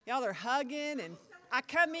Y'all are hugging, and I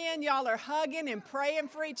come in, y'all are hugging and praying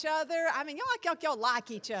for each other. I mean, y'all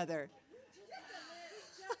like each other.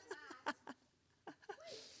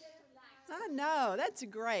 I know, that's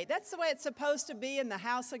great. That's the way it's supposed to be in the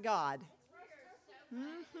house of God. Mm-hmm.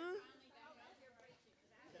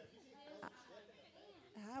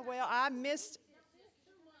 Well, I missed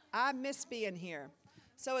being here.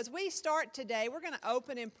 So as we start today, we're going to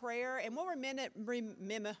open in prayer, and we'll remember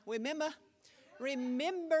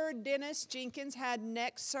Dennis Jenkins had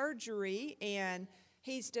neck surgery, and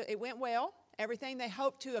it went well. Everything they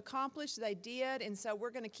hoped to accomplish, they did, and so we're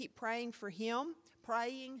going to keep praying for him.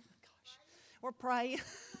 We're praying.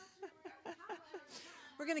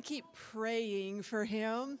 We're going to keep praying for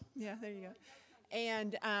him. Yeah, there you go.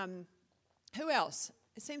 And who else?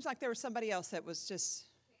 It seems like there was somebody else that was just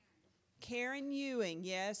Karen Ewing.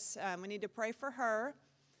 Yes, we need to pray for her.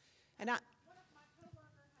 And One of my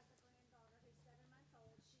coworkers has a granddaughter who's 7 months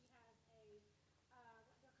old. She has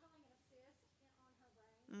they're calling it a cyst on her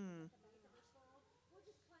brain. At the base of her skull. We're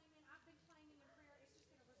just claiming, I've been claiming in prayer, it's just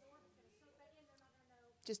going to resorb, it's going to soak back in, they're not going to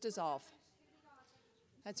know. Just dissolve.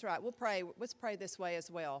 That's right. We'll pray. Let's pray this way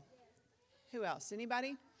as well. Who else?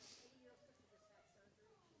 Anybody?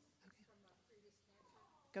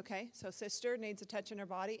 Okay, so sister needs a touch in her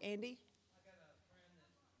body. Andy? I got a friend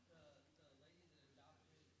that the lady that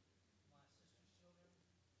adopted my sister's children,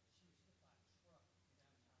 she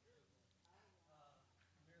was hit by a truck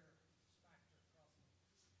in downtown Cleveland. Mirror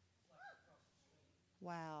smacked her across the street.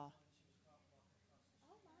 Wow. When she was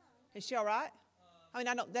walking across the street. Is she all right? I mean,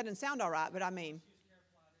 that doesn't sound all right, but I mean. She was care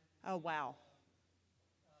flighted. Oh, wow.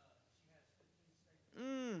 She has 15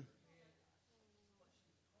 staples.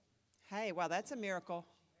 Hey, wow, that's a miracle.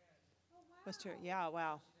 Yeah,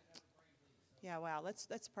 wow. Yeah, wow. Let's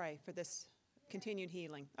pray for this continued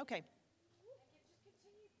healing. Okay. Just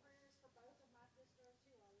continued prayers for both of my sisters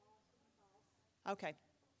who are lost in the cause. Okay.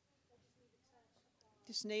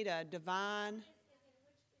 They Just need a divine.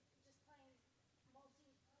 just claims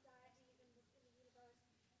multi-deities in the universe.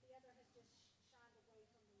 The other has just shined away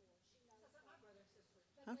from the Lord. She knows my brother and sister.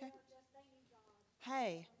 Okay. They need God.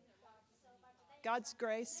 Hey, So much. God's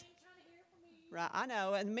grace. They ain't trying to hear from me. Right, I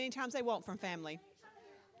know, and many times they won't from family.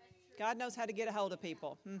 God knows how to get a hold of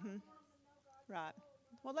people. Right.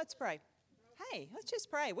 Well, let's pray. Hey, let's just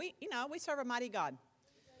pray. We serve a mighty God.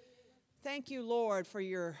 Thank you, Lord, for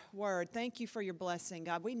your word. Thank you for your blessing,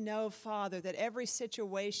 God. We know, Father, that every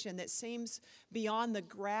situation that seems beyond the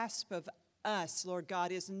grasp of us, Lord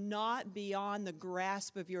God, is not beyond the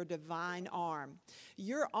grasp of your divine arm.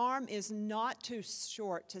 Your arm is not too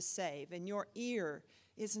short to save, and your ear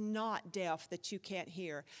is not deaf that you can't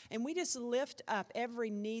hear. And we just lift up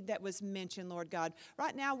every need that was mentioned, Lord God.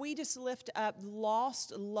 Right now, we just lift up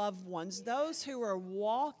lost loved ones, those who are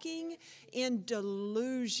walking in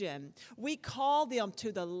delusion. We call them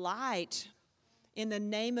to the light in the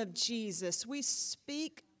name of Jesus. We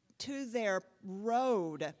speak to their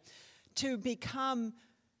road to become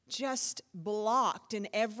just blocked in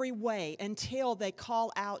every way until they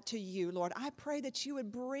call out to you, Lord. I pray that you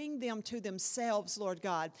would bring them to themselves, Lord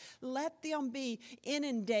God. Let them be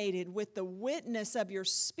inundated with the witness of your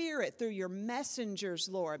Spirit through your messengers,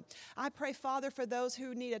 Lord. I pray, Father, for those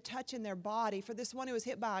who need a touch in their body, for this one who was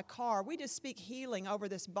hit by a car. We just speak healing over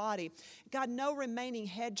this body. God, no remaining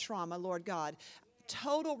head trauma, Lord God.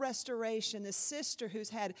 Total restoration. The sister who's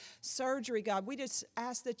had surgery, God, we just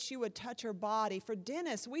ask that you would touch her body. For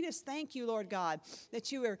Dennis, we just thank you, Lord God, that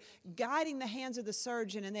you are guiding the hands of the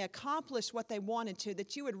surgeon and they accomplished what they wanted to,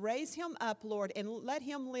 that you would raise him up, Lord, and let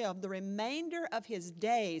him live the remainder of his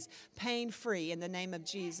days pain-free in the name of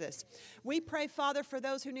Jesus. We pray, Father, for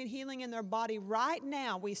those who need healing in their body right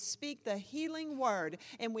now. We speak the healing word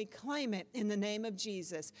and we claim it in the name of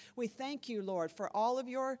Jesus. We thank you, Lord, for all of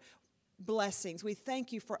your blessings. We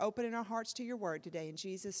thank you for opening our hearts to your word today. In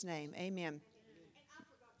Jesus' name, amen. And I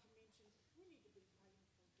forgot to mention, we need to be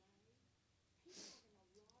praying for Danny. He's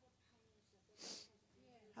having a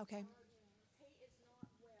lot of pains Okay. He is not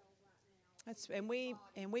well right now.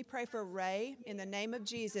 And we pray for Ray in the name of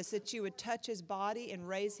Jesus that you would touch his body and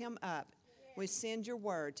raise him up. We send your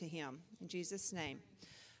word to him in Jesus' name.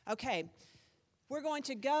 Okay. We're going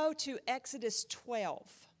to go to Exodus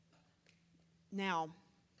 12. Now,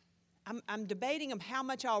 I'm debating how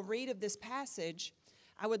much I'll read of this passage.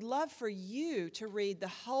 I would love for you to read the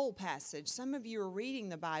whole passage. Some of you are reading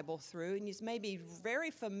the Bible through, and it may be very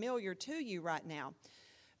familiar to you right now.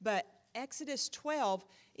 But Exodus 12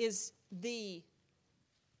 is the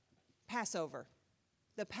Passover.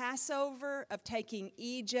 The Passover of taking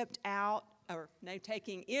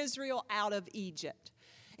taking Israel out of Egypt.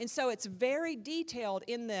 And so it's very detailed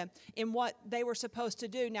in what they were supposed to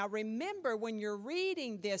do. Now remember, when you're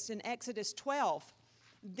reading this in Exodus 12,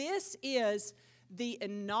 this is the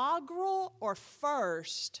inaugural or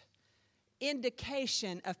first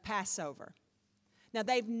indication of Passover. Now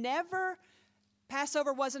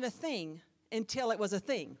Passover wasn't a thing until it was a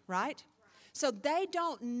thing, right? So they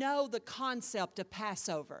don't know the concept of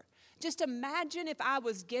Passover. Just imagine if I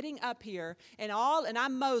was getting up here and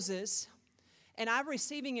I'm Moses and I'm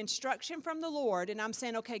receiving instruction from the Lord and I'm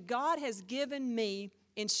saying, okay, God has given me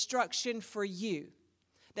instruction for you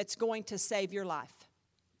that's going to save your life.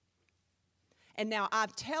 And now I'm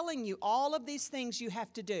telling you all of these things you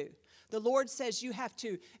have to do. The Lord says you have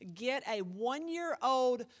to get a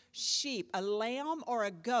 1-year-old sheep, a lamb or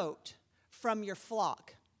a goat from your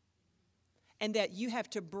flock. And that you have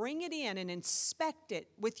to bring it in and inspect it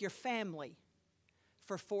with your family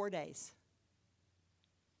for 4 days.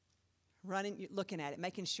 Looking at it,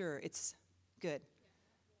 making sure it's good.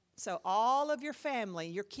 So all of your family,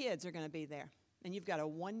 your kids are going to be there. And you've got a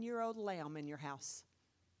 1-year-old lamb in your house.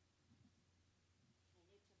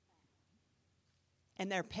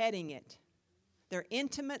 And they're petting it. They're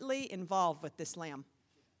intimately involved with this lamb.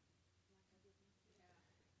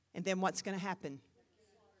 And then what's going to happen?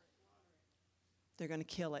 They're going to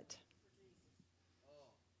kill it.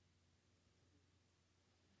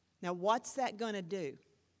 Now, what's that going to do?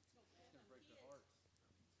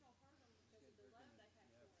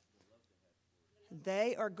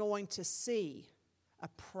 They are going to see a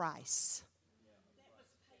price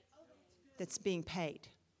that's being paid.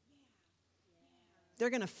 They're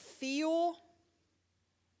going to feel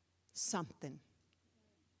something.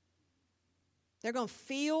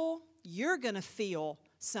 You're going to feel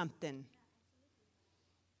something.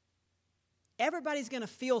 Everybody's going to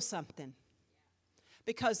feel something.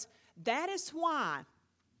 Because that is why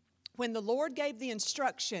when the Lord gave the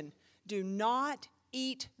instruction, do not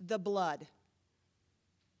eat the blood.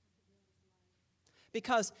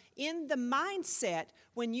 Because in the mindset,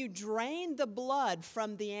 when you drain the blood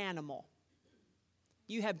from the animal,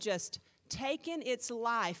 you have just taken its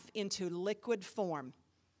life into liquid form.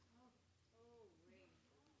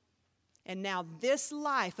 And now this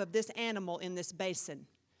life of this animal in this basin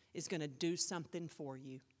is going to do something for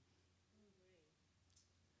you.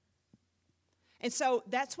 And so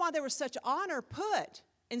that's why there was such honor put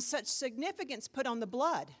and such significance put on the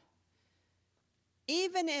blood.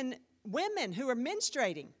 Even in women who are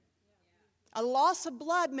menstruating, a loss of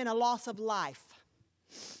blood meant a loss of life.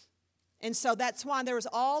 And so that's why there was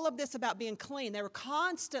all of this about being clean. They were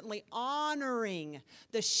constantly honoring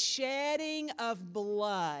the shedding of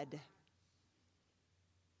blood.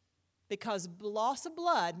 Because loss of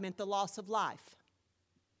blood meant the loss of life.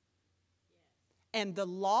 And the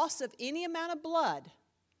loss of any amount of blood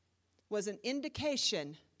was an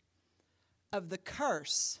indication of the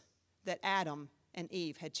curse that Adam and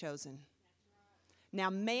Eve had chosen. Now,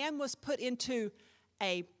 man was put into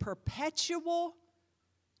a perpetual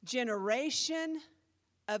generation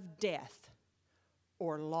of death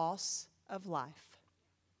or loss of life.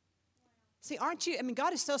 See,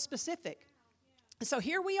 God is so specific. So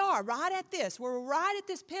here we are, right at this. We're right at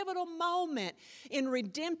this pivotal moment in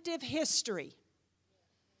redemptive history.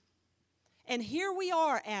 And here we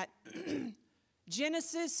are at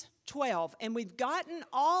Genesis 12, and we've gotten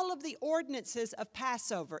all of the ordinances of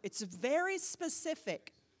Passover. It's very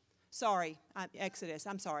specific. Exodus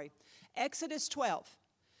 12.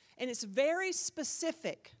 And it's very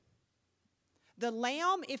specific. The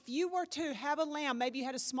lamb, if you were to have a lamb, maybe you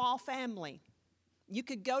had a small family, you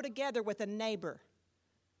could go together with a neighbor.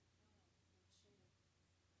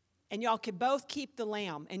 And y'all could both keep the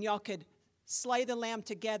lamb, and y'all could slay the lamb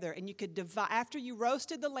together, and you could divide. After you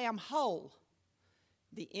roasted the lamb whole,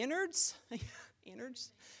 the innards,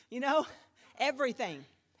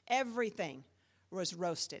 everything was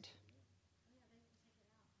roasted.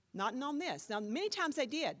 Not on this. Now, many times they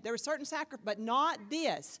did. There were certain sacrifices, but not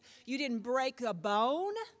this. You didn't break a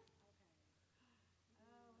bone.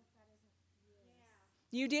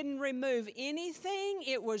 You didn't remove anything.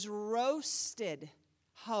 It was roasted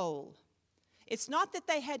whole. It's not that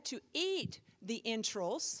they had to eat the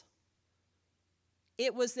entrails.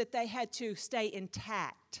 It was that they had to stay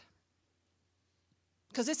intact.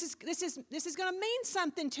 Because this is going to mean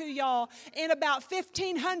something to y'all in about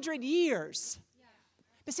 1,500 years.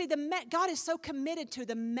 But see, God is so committed to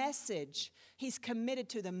the message. He's committed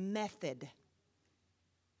to the method.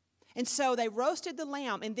 And so they roasted the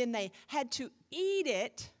lamb, and then they had to eat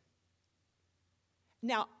it.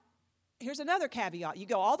 Now, here's another caveat. You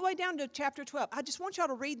go all the way down to chapter 12. I just want y'all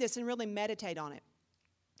to read this and really meditate on it.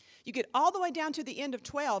 You get all the way down to the end of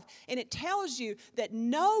 12, and it tells you that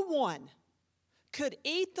no one could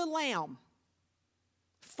eat the lamb,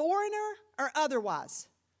 foreigner or otherwise,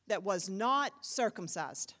 that was not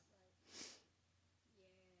circumcised.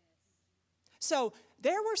 So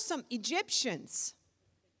there were some Egyptians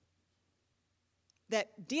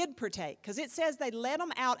that did partake, because it says they led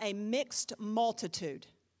them out a mixed multitude,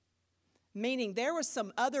 meaning there were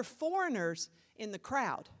some other foreigners in the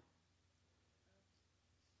crowd.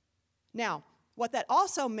 Now, what that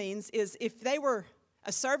also means is if they were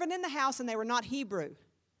a servant in the house and they were not Hebrew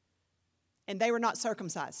and they were not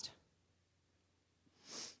circumcised,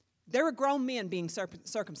 there were grown men being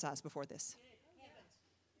circumcised before this.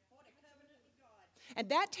 And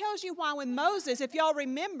that tells you why when Moses, if y'all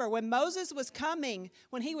remember, when Moses was coming,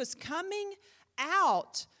 when he was coming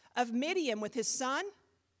out of Midian with his son,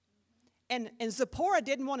 and Zipporah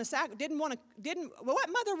well, what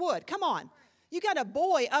mother would? Come on. You got a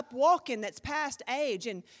boy up walking that's past age,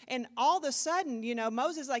 and all of a sudden,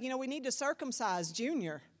 Moses is like, we need to circumcise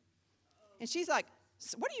Junior. And she's like,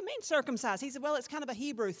 what do you mean circumcise? He said, well, it's kind of a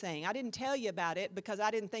Hebrew thing. I didn't tell you about it because I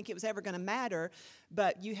didn't think it was ever going to matter,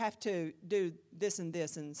 but you have to do this and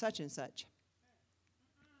such and such.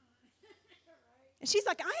 And she's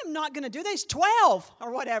like, I am not going to do this. 12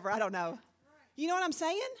 or whatever. I don't know. You know what I'm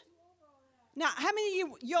saying? Now, how many of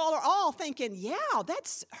y'all are all thinking, yeah,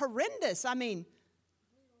 that's horrendous. And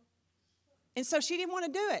so she didn't want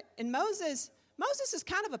to do it. And Moses is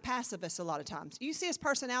kind of a pacifist a lot of times. You see his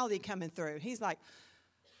personality coming through. He's like,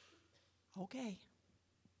 okay.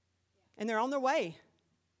 And they're on their way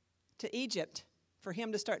to Egypt for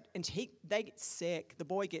him to start. And they get sick. The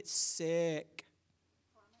boy gets sick.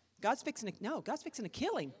 God's fixing to kill him. God's fixing to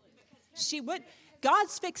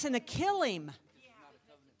kill him.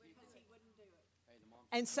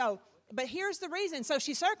 And so, but here's the reason. So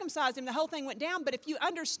she circumcised him. The whole thing went down. But if you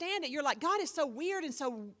understand it, you're like, God is so weird and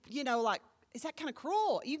so, is that kind of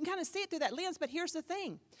cruel? You can kind of see it through that lens. But here's the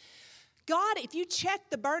thing. God, if you check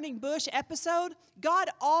the burning bush episode, God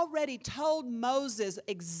already told Moses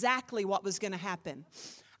exactly what was going to happen.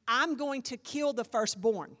 I'm going to kill the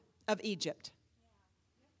firstborn of Egypt.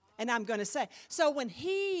 And I'm going to say, so when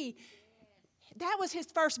that was his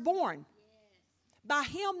firstborn. By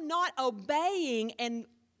him not obeying and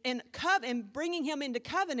bringing him into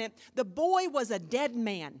covenant, the boy was a dead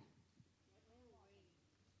man.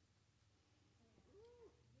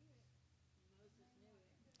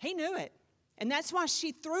 He knew it. And that's why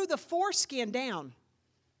she threw the foreskin down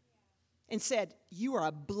and said, you are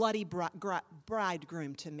a bloody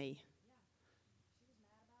bridegroom to me.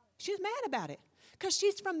 She was mad about it because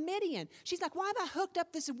she's from Midian. She's like, why have I hooked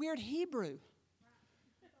up this weird Hebrew?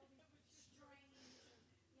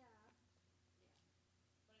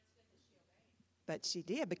 But she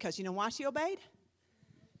did, because you know why she obeyed?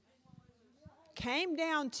 Came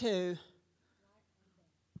down to,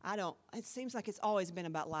 it seems like it's always been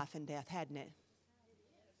about life and death, hadn't it?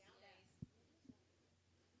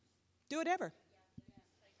 Do it ever.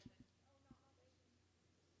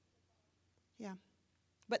 Yeah.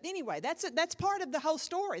 But anyway, that's part of the whole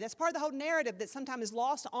story. That's part of the whole narrative that sometimes is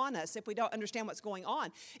lost on us if we don't understand what's going on.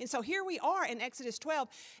 And so here we are in Exodus 12.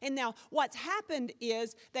 And now what's happened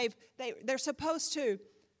is they're supposed to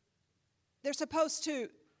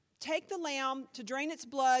take the lamb, to drain its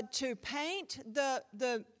blood, to paint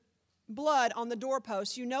the blood on the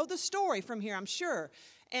doorpost. You know the story from here, I'm sure.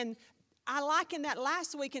 And I likened that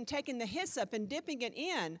last week in taking the hyssop and dipping it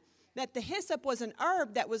in, that the hyssop was an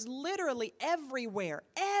herb that was literally everywhere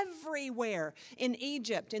in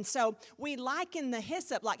Egypt. And so we liken the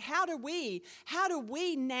hyssop, like how do we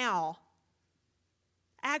now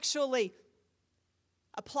actually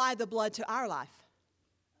apply the blood to our life?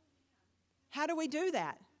 How do we do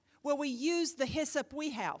that? Well, we use the hyssop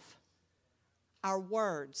we have, our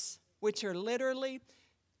words, which are literally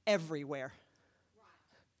everywhere.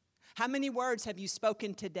 How many words have you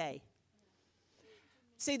spoken today?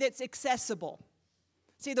 See, that's accessible.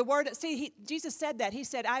 See, Jesus said that. He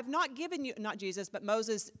said, I have not given you, not Jesus, but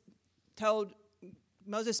Moses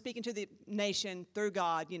speaking to the nation through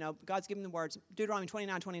God, God's given the words, Deuteronomy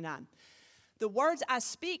 29:29. The words I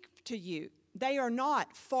speak to you, they are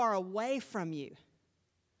not far away from you.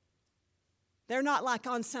 They're not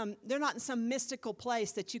they're not in some mystical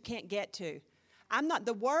place that you can't get to.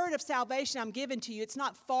 The word of salvation I'm giving to you, it's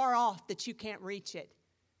not far off that you can't reach it.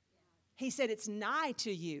 He said it's nigh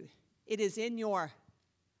to you. It is in your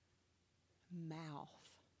mouth.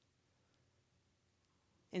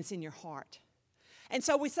 And it's in your heart. And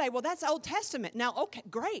so we say, well, that's Old Testament. Now, okay,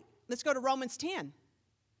 great. Let's go to Romans 10.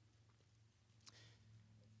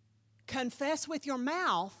 Confess with your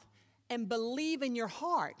mouth and believe in your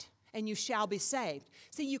heart, and you shall be saved.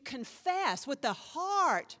 See, you confess with the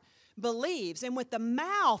heart believes, and with the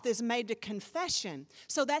mouth is made to confession.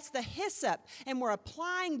 So that's the hyssop, and we're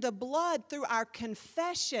applying the blood through our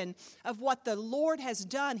confession of what the Lord has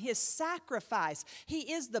done, his sacrifice.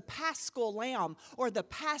 He is the Paschal lamb or the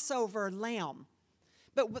Passover lamb.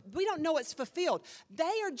 But we don't know it's fulfilled. They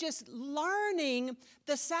are just learning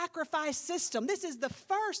the sacrifice system. This is the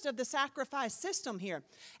first of the sacrifice system here.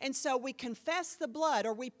 And so we confess the blood,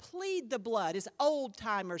 or we plead the blood. As old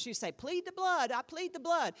timers, you say, plead the blood, I plead the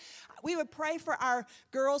blood. We would pray for our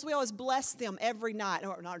girls. We always bless them every night.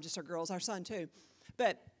 Or not just our girls, our son too.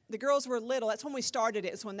 But the girls were little. That's when we started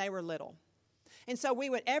it, is when they were little. And so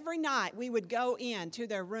every night we would go in to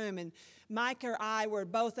their room, and Mike or I,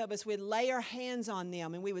 both of us, we'd lay our hands on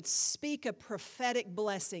them, and we would speak a prophetic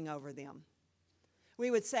blessing over them. We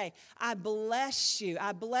would say, I bless you.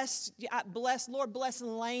 Lord, bless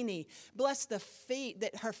Lainey. Bless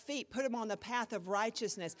her feet, put them on the path of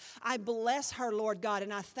righteousness. I bless her, Lord God,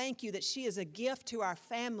 and I thank you that she is a gift to our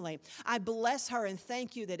family. I bless her and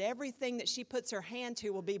thank you that everything that she puts her hand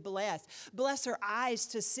to will be blessed. Bless her eyes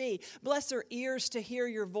to see. Bless her ears to hear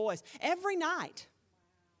your voice. Every night.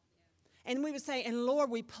 And we would say, and Lord,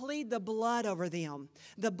 we plead the blood over them.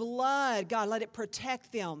 The blood, God, let it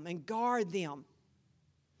protect them and guard them.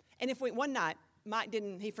 And one night,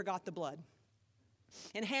 he forgot the blood.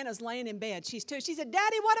 And Hannah's laying in bed. She's 2. She said,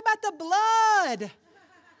 Daddy, what about the blood?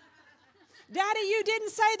 Daddy, you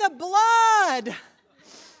didn't say the blood.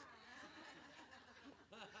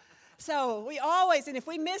 So we always, and if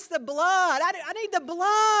we miss the blood, I need the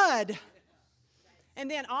blood.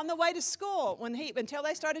 And then on the way to school, until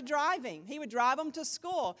they started driving, he would drive them to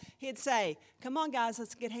school. He'd say, come on, guys,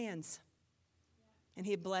 let's get hands. And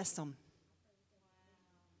he'd bless them.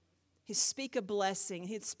 He'd speak a blessing.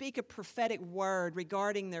 He'd speak a prophetic word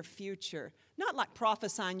regarding their future. Not like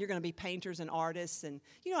prophesying you're going to be painters and artists, and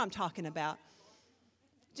you know what I'm talking about.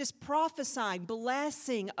 Just prophesying,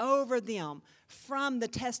 blessing over them from the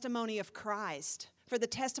testimony of Christ. For the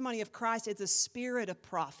testimony of Christ is a spirit of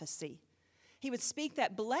prophecy. He would speak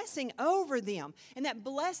that blessing over them, and that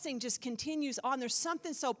blessing just continues on. There's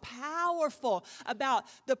something so powerful about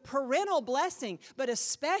the parental blessing, but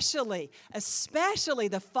especially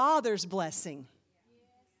the Father's blessing.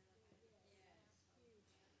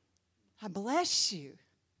 I bless you.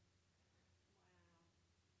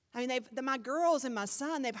 I mean, my girls and my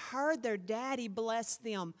son, they've heard their daddy bless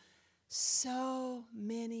them so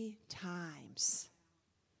many times.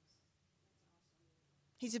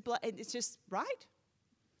 It's just right.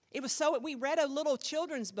 We read a little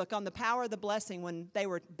children's book on the power of the blessing when they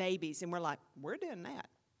were babies, and we're like, we're doing that.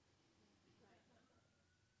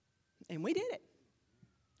 And we did it.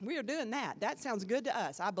 We are doing that. That sounds good to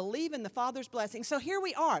us. I believe in the Father's blessing. So here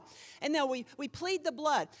we are. And now we plead the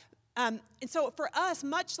blood. And so for us,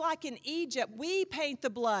 much like in Egypt, we paint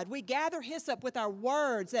the blood. We gather hyssop with our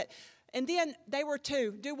words. And then they were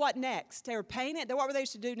to do what next? They were paint it. What were they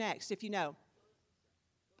to do next, if you know?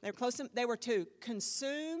 They were to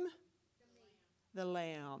consume the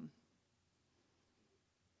lamb.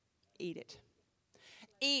 Eat it.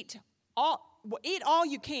 Eat all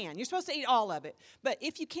you can. You're supposed to eat all of it. But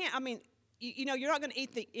if you can't, you're not going to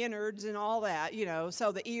eat the innards and all that,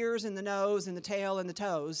 so the ears and the nose and the tail and the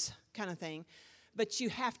toes kind of thing. But you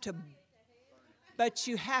have to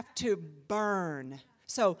burn.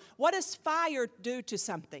 So what does fire do to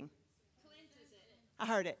something? I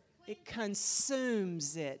heard it. It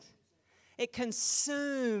consumes it. It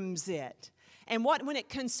consumes it. And when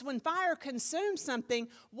fire consumes something,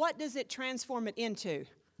 what does it transform it into?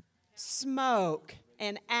 Smoke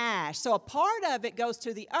and ash. So a part of it goes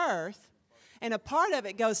to the earth, and a part of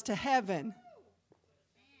it goes to heaven.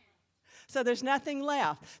 So there's nothing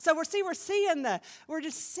left. So we're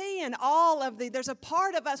just seeing all of there's a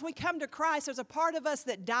part of us, when we come to Christ, there's a part of us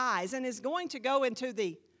that dies and is going to go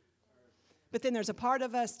into but then there's a part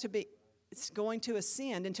of us it's going to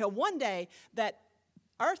ascend until one day that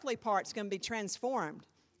earthly part's going to be transformed,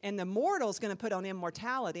 and the mortal's going to put on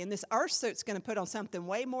immortality, and this earth suit's going to put on something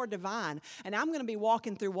way more divine, and I'm going to be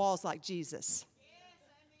walking through walls like Jesus.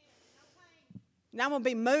 And I'm going to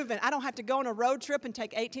be moving. I don't have to go on a road trip and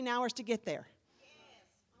take 18 hours to get there.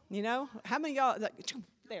 How many of y'all,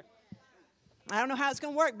 there. I don't know how it's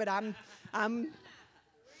going to work, but I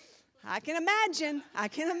can imagine.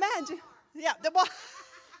 Yeah,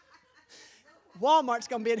 Walmart's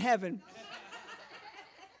going to be in heaven.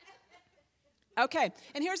 Okay,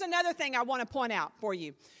 and here's another thing I want to point out for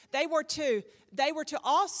you. They were to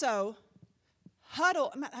also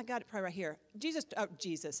huddle. I got it right here.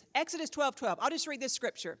 Jesus. Exodus 12:12. I'll just read this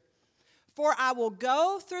scripture. For I will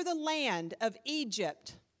go through the land of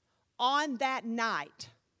Egypt on that night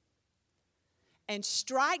and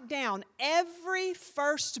strike down every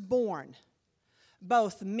firstborn,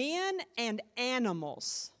 both men and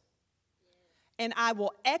animals. And I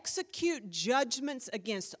will execute judgments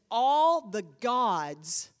against all the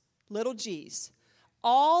gods, little g's,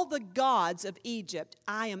 all the gods of Egypt.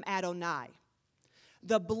 I am Adonai.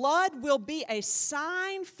 The blood will be a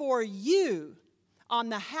sign for you on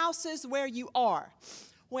the houses where you are.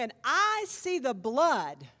 When I see the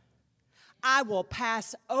blood, I will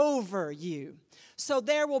pass over you. So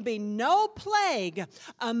there will be no plague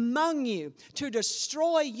among you to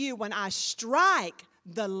destroy you when I strike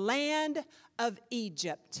the land of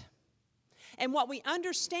Egypt. And what we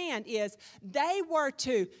understand is they were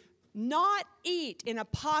to not eat in a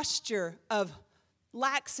posture of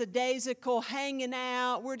lackadaisical, hanging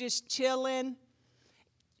out, we're just chilling.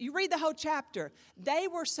 You read the whole chapter. They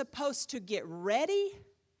were supposed to get ready,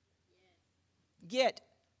 get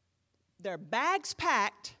their bags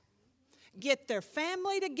packed, get their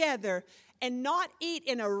family together, and not eat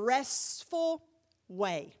in a restful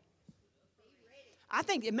way. I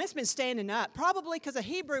think it must have been standing up, probably because a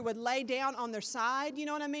Hebrew would lay down on their side, you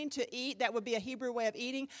know what I mean, to eat. That would be a Hebrew way of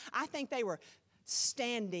eating. I think they were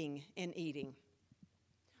standing and eating.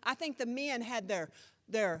 I think the men had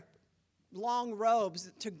their long robes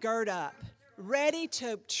to gird up, ready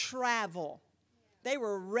to travel. They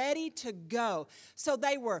were ready to go. So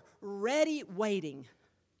they were ready waiting.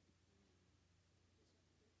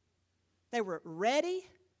 They were ready,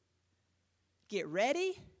 get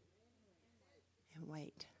ready, and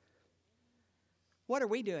wait. What are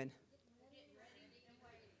we doing?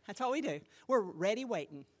 That's what we do. We're ready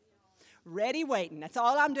waiting. Ready waiting. That's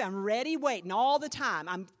all I'm doing. I'm ready waiting all the time.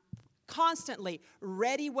 I'm constantly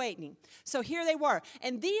ready waiting. So here they were.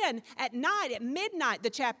 And then at night, at midnight, the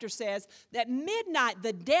chapter says that midnight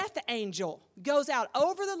the death angel goes out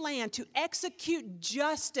over the land to execute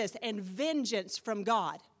justice and vengeance from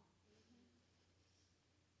God.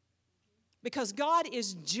 Because God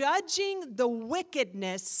is judging the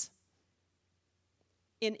wickedness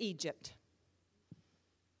in Egypt.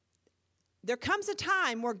 There comes a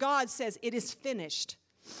time where God says, it is finished.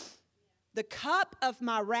 The cup of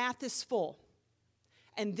my wrath is full.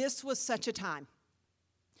 And this was such a time.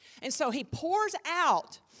 And so he pours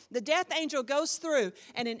out, the death angel goes through,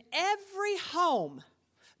 and in every home,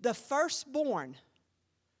 the firstborn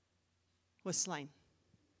was slain.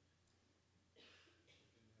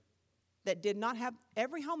 That did not have,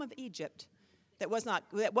 every home of Egypt that was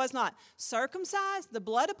not circumcised, the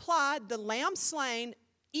blood applied, the lamb slain,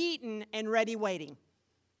 eaten, and ready waiting.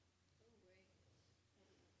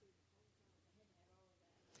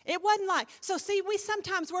 It wasn't like, so see,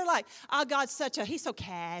 we're like, oh, God's he's so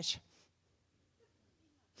cash.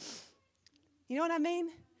 You know what I mean?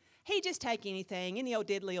 He just take anything, any old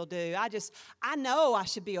diddly will do. I know I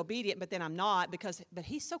should be obedient, but then I'm not but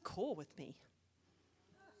he's so cool with me.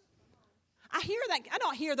 I hear that. I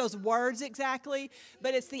don't hear those words exactly,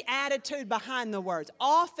 but it's the attitude behind the words.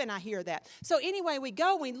 Often I hear that. So anyway, we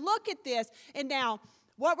look at this, and now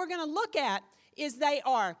what we're going to look at is they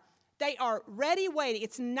are ready waiting.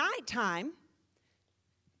 It's nighttime,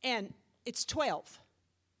 and it's 12.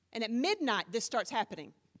 And at midnight, this starts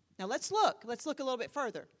happening. Now let's look. Let's look a little bit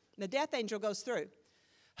further. The death angel goes through.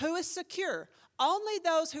 Who is secure? Only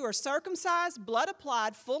those who are circumcised, blood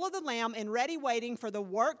applied, full of the Lamb, and ready waiting for the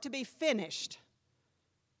work to be finished.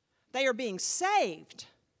 They are being saved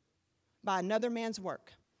by another man's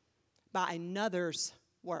work, by another's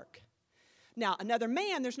work. Now, another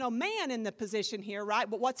man, there's no man in the position here, right?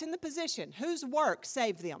 But what's in the position? Whose work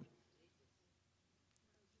saved them?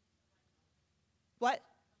 What?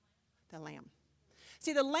 The Lamb.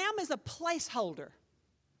 See, the Lamb is a placeholder.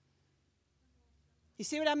 You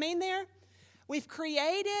see what I mean there? We've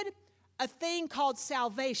created a thing called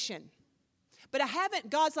salvation. But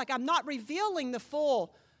God's like, I'm not revealing the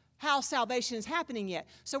full how salvation is happening yet.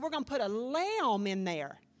 So we're going to put a lamb in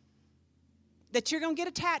there that you're going to get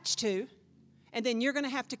attached to, and then you're going to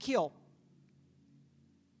have to kill.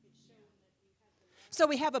 So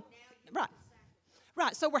we have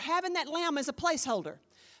right. So we're having that lamb as a placeholder.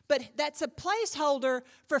 But that's a placeholder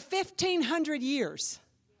for 1,500 years.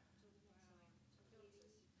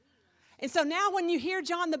 And so now when you hear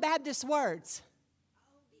John the Baptist's words,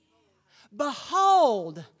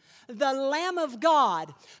 behold, the Lamb of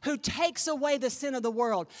God who takes away the sin of the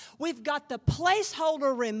world. We've got the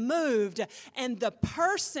placeholder removed, and the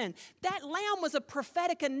person, that lamb was a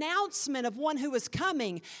prophetic announcement of one who was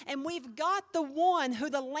coming. And we've got the one who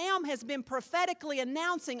the lamb has been prophetically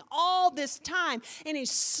announcing all this time, and he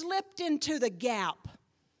slipped into the gap.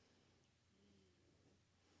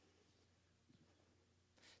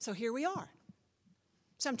 So here we are.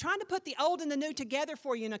 So I'm trying to put the old and the new together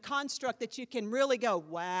for you in a construct that you can really go,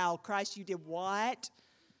 wow, Christ, you did what?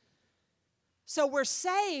 So we're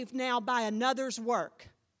saved now by another's work.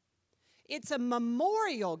 It's a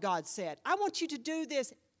memorial, God said. I want you to do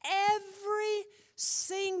this every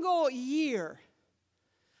single year.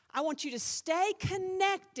 I want you to stay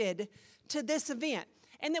connected to this event.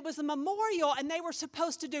 And it was a memorial, and they were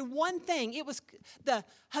supposed to do one thing. It was the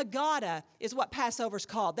Haggadah is what Passover's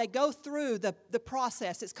called. They go through the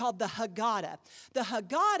process. It's called the Haggadah. The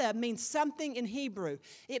Haggadah means something in Hebrew.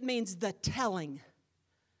 It means the telling.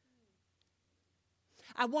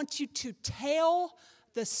 I want you to tell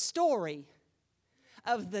the story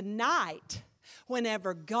of the night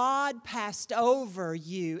whenever God passed over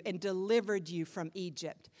you and delivered you from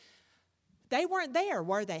Egypt. They weren't there,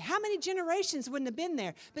 were they? How many generations wouldn't have been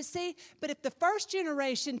there? But if the first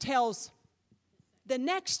generation tells the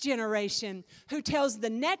next generation, who tells the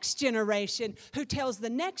next generation, who tells the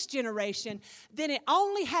next generation, then it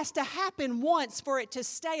only has to happen once for it to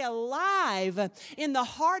stay alive in the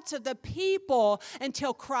hearts of the people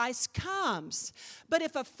until Christ comes. But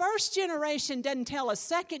if a first generation doesn't tell a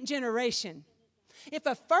second generation, if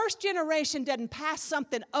a first generation doesn't pass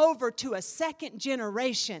something over to a second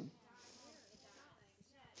generation,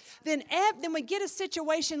 then we get a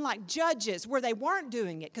situation like Judges where they weren't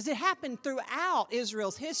doing it, because it happened throughout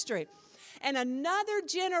Israel's history. And another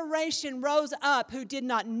generation rose up who did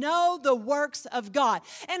not know the works of God.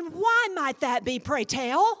 And why might that be, pray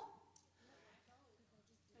tell?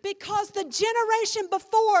 Because the generation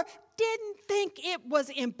before didn't think it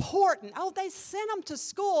was important. Oh, they sent them to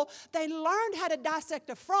school. They learned how to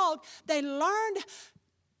dissect a frog. They learned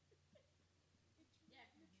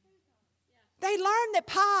that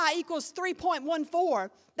pi equals 3.14.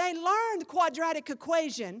 They learned the quadratic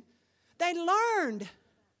equation. They learned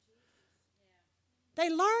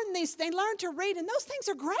these. They learned to read, and those things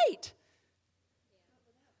are great.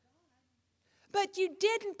 But you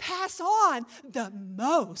didn't pass on the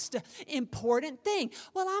most important thing.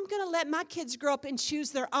 Well, I'm going to let my kids grow up and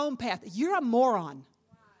choose their own path. You're a moron.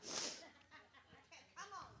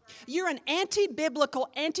 You're an anti-biblical,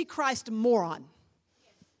 antichrist moron.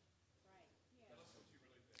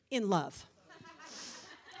 In love.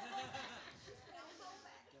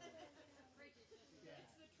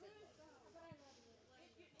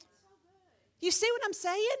 You see what I'm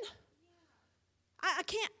saying? I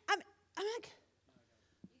can't. I'm like,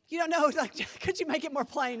 you don't know. Like, could you make it more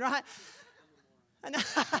plain, right? I know.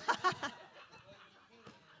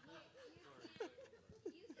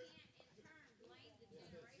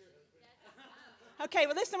 Okay,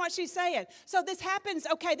 well, listen to what she's saying. So this happens,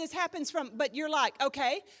 but you're like,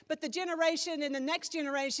 okay, but the generation and the next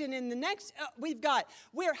generation and the next,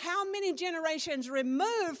 we're how many generations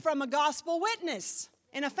removed from a gospel witness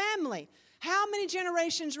in a family? How many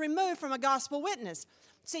generations removed from a gospel witness?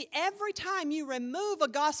 See, every time you remove a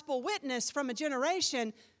gospel witness from a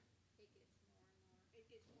generation,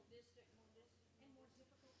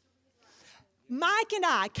 Mike and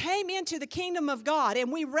I came into the kingdom of God, and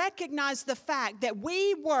we recognized the fact that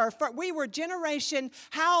we were generation,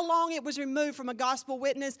 how long it was removed from a gospel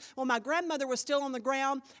witness. Well, my grandmother was still on the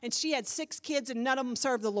ground, and she had 6 kids, and none of them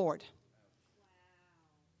served the Lord.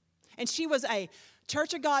 And she was a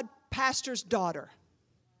Church of God pastor's daughter.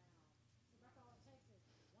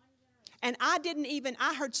 And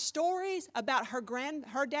I heard stories about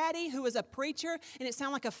her daddy, who was a preacher, and it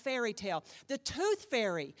sounded like a fairy tale. The tooth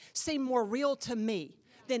fairy seemed more real to me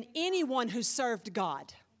than anyone who served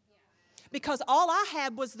God. Because all I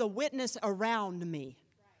had was the witness around me.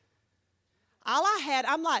 All I had,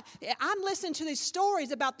 I'm listening to these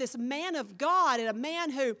stories about this man of God, and a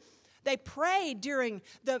man who they prayed during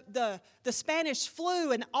the Spanish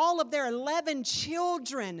flu, and all of their 11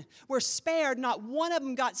 children were spared. Not one of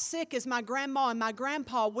them got sick, as my grandma and my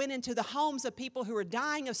grandpa went into the homes of people who were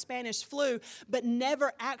dying of Spanish flu, but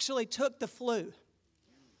never actually took the flu.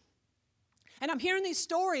 And I'm hearing these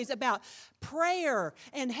stories about prayer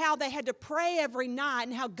and how they had to pray every night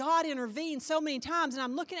and how God intervened so many times. And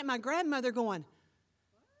I'm looking at my grandmother going,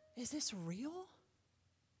 is this real?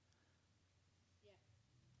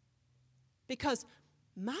 Because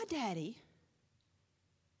my daddy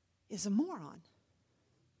is a moron.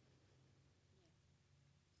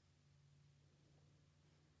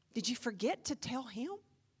 Did you forget to tell him?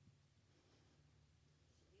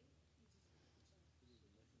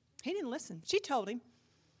 He didn't listen. She told him,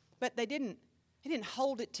 but he didn't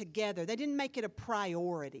hold it together. They didn't make it a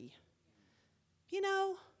priority. It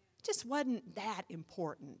just wasn't that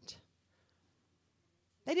important.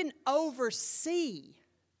 They didn't oversee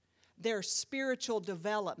their spiritual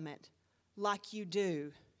development like you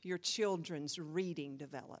do your children's reading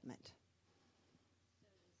development.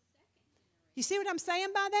 You see what I'm saying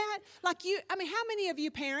by that? Like how many of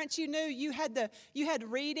you parents, you knew you had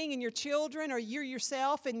reading in your children, or you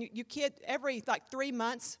yourself and your kid, every 3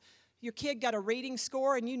 months, your kid got a reading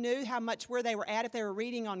score and you knew how much where they were at, if they were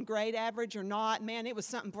reading on grade average or not. Man, it was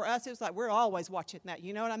something for us. It was like we're always watching that.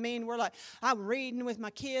 You know what I mean? We're like, I'm reading with my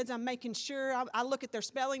kids. I'm making sure. I look at their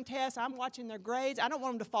spelling tests. I'm watching their grades. I don't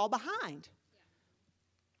want them to fall behind.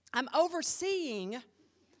 I'm overseeing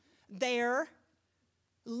their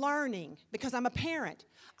learning because I'm a parent.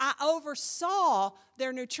 I oversaw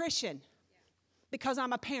their nutrition because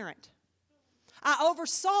I'm a parent. I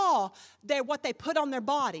oversaw what they put on their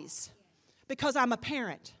bodies because I'm a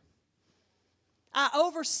parent. I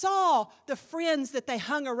oversaw the friends that they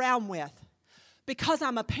hung around with because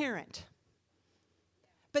I'm a parent.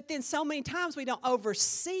 But then so many times we don't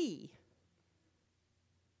oversee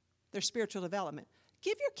their spiritual development.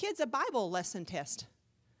 Give your kids a Bible lesson test.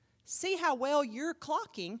 See how well you're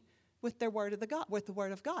clocking with the Word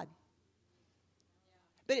of God.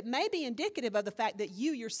 But it may be indicative of the fact that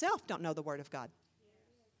you yourself don't know the Word of God.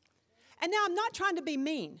 And now I'm not trying to be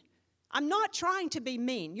mean. I'm not trying to be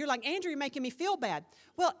mean. You're like, Andrea, you're making me feel bad.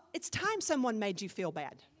 Well, it's time someone made you feel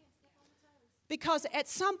bad. Because at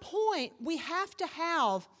some point, we have to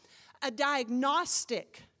have a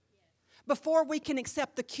diagnostic before we can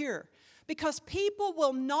accept the cure. Because people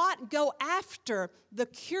will not go after the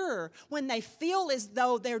cure when they feel as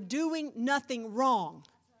though they're doing nothing wrong.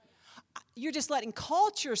 You're just letting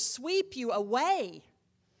culture sweep you away.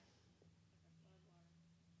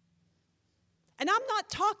 And I'm not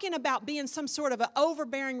talking about being some sort of an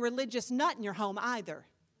overbearing religious nut in your home either.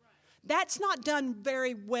 That's not done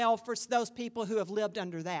very well for those people who have lived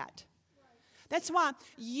under that. That's why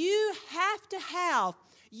you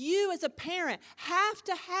as a parent have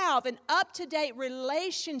to have an up-to-date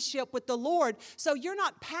relationship with the Lord, so you're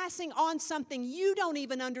not passing on something you don't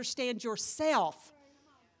even understand yourself.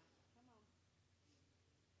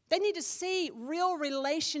 They need to see real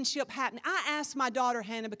relationship happening. I asked my daughter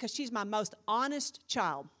Hannah because she's my most honest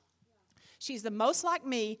child. She's the most like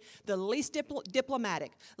me, the least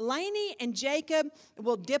diplomatic. Lainey and Jacob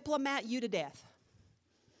will diplomat you to death.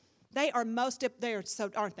 They are so,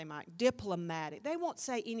 aren't they, Mike? Diplomatic. They won't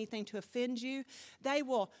say anything to offend you. They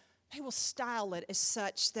will style it as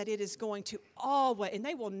such that it is going to always, and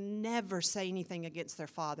they will never say anything against their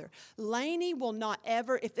father. Lainey will not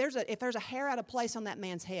ever, if there's a hair out of place on that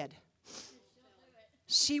man's head,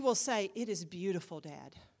 she will say, "It is beautiful,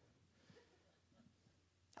 Dad."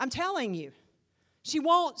 I'm telling you, she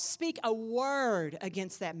won't speak a word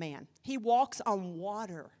against that man. He walks on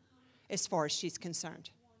water as far as she's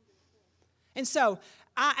concerned. And so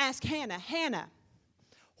I asked Hannah,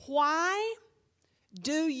 why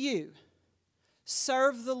do you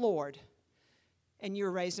serve the Lord and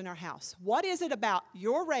you're raised in our house? What is it about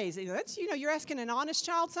your raising? You're asking an honest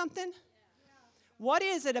child something. What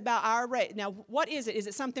is it about our raising? Now, what is it? Is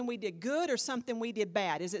it something we did good or something we did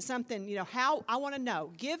bad? Is it something, how? I want to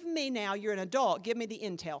know. Give me now, you're an adult, give me the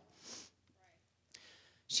intel.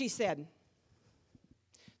 She said,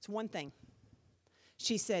 it's one thing.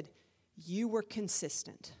 She said, you were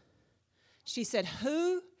consistent. She said,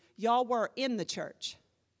 who y'all were in the church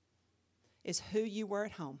is who you were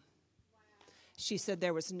at home. She said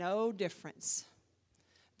there was no difference.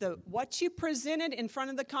 What you presented in front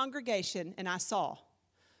of the congregation, and I saw,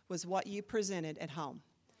 was what you presented at home.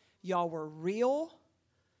 Y'all were real,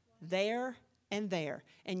 there and there.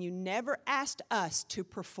 And you never asked us to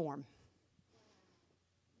perform.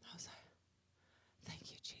 I was like, thank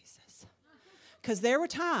you, Jesus. Because there were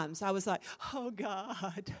times I was like, oh,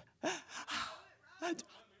 God,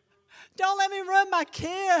 don't let me ruin my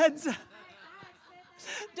kids.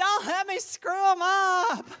 Don't let me screw them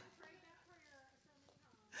up.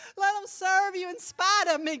 Let them serve you in spite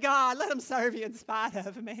of me, God. Let them serve you in spite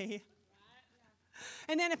of me.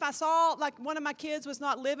 And then if I saw like one of my kids was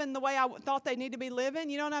not living the way I thought they need to be living,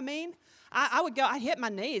 you know what I mean? I'd hit my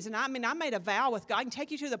knees. And I made a vow with God. I can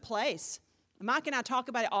take you to the place. Mike and I talk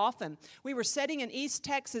about it often. We were sitting in East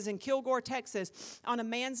Texas, in Kilgore, Texas, on a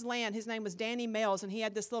man's land. His name was Danny Mills, and he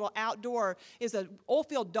had this little outdoor, is an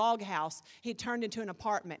oil-field doghouse he turned into an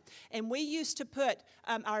apartment. And we used to put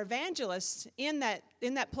our evangelists in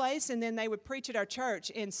that place, and then they would preach at our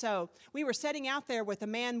church. And so we were sitting out there with a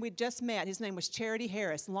man we'd just met. His name was Charity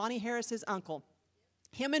Harris, Lonnie Harris's uncle.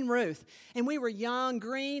 Him and Ruth. And we were young,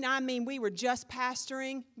 green. We were just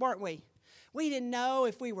pastoring, weren't we? We didn't know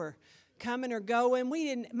if we were coming or going.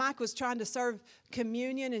 Mike was trying to serve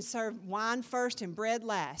communion and serve wine first and bread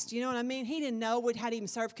last. You know what I mean? He didn't know how to even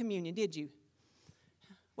serve communion, did you?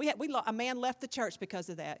 A man left the church because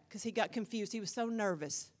of that, because he got confused. He was so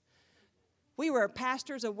nervous. We were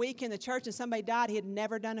pastors a week in the church, and somebody died. He had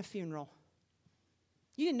never done a funeral.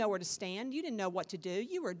 You didn't know where to stand. You didn't know what to do.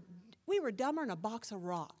 We were dumber than a box of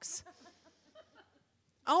rocks.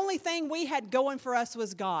 Only thing we had going for us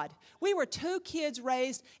was God. We were 2 kids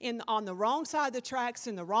raised on the wrong side of the tracks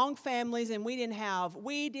in the wrong families, and we didn't have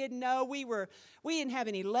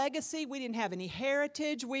any legacy. We didn't have any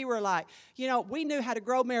heritage. We were like, we knew how to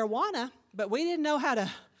grow marijuana, but we didn't know how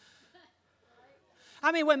to.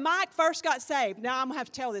 I mean, when Mike first got saved, now I'm going to have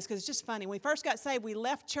to tell this because it's just funny. When we first got saved, we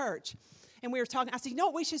left church, and we were talking. I said, you know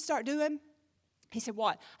what we should start doing? He said,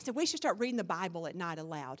 what? I said, we should start reading the Bible at night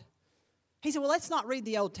aloud. He said, well, let's not read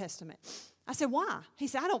the Old Testament. I said, why? He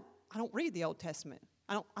said, I don't read the Old Testament.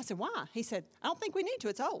 I said, why? He said, I don't think we need to.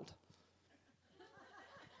 It's old.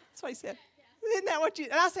 That's what he said. Isn't that what you?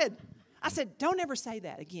 And I said, don't ever say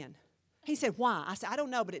that again. He said, why? I said, I don't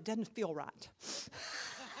know, but it doesn't feel right.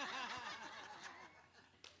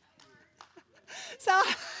 So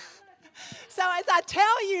as I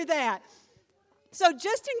tell you that, so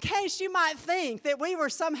just in case you might think that we were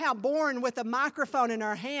somehow born with a microphone in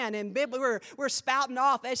our hand and we're spouting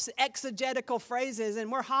off exegetical phrases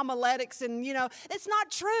and we're homiletics and, it's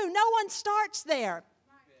not true. No one starts there.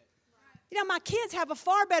 My kids have a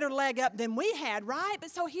far better leg up than we had, right?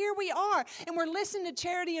 But so here we are, and we're listening to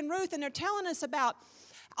Charity and Ruth, and they're telling us about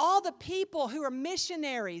all the people who are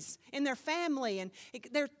missionaries in their family, and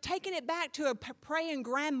they're taking it back to a praying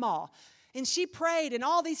grandma. And she prayed, and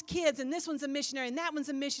all these kids, and this one's a missionary, and that one's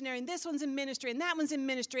a missionary, and this one's in ministry, and that one's in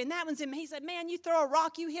ministry, and that one's in. He said, man, you throw a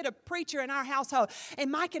rock, you hit a preacher in our household. And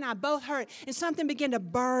Mike and I both heard, and something began to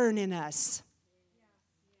burn in us.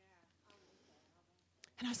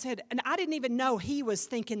 And I said, and I didn't even know he was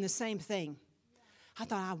thinking the same thing. I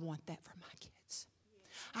thought, I want that for my kids.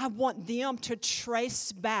 I want them to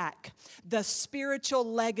trace back the spiritual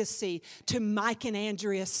legacy to Mike and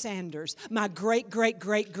Andrea Sanders, my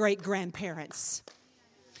great-great-great-great-grandparents.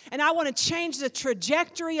 And I want to change the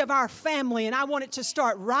trajectory of our family, and I want it to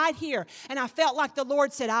start right here. And I felt like the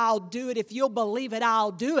Lord said, I'll do it. If you'll believe it,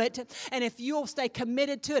 I'll do it. And if you'll stay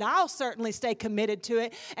committed to it, I'll certainly stay committed to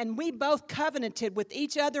it. And we both covenanted with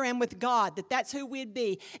each other and with God that that's who we'd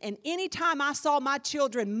be. And anytime I saw my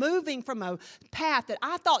children moving from a path that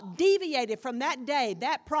I thought deviated from that day,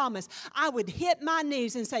 that promise, I would hit my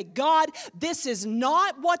knees and say, God, this is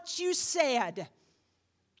not what you said.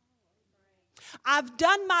 I've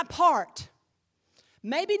done my part.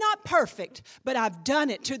 Maybe not perfect, but I've done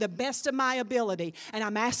it to the best of my ability. And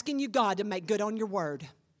I'm asking you, God, to make good on your word.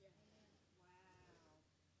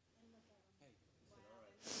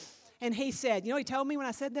 And he said, he told me when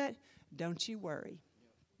I said that, don't you worry.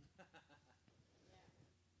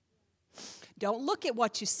 Don't look at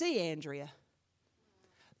what you see, Andrea.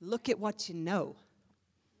 Look at what you know.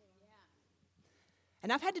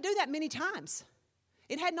 And I've had to do that many times.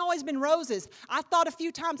 It hadn't always been roses. I thought a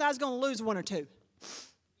few times I was going to lose one or two.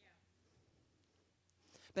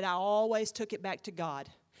 But I always took it back to God.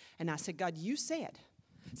 And I said, God, you said.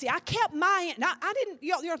 See, I kept my end. Now, I didn't,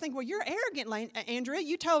 you're thinking, well, you're arrogant, Andrea.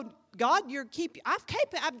 You told God I hadn't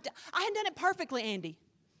done it perfectly, Andy.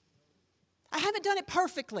 I haven't done it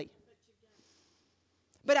perfectly.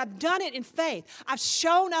 But I've done it in faith. I've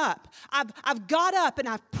shown up. I've got up and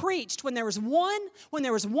I've preached when there was 1, when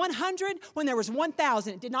there was 100, when there was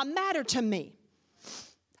 1,000. It did not matter to me.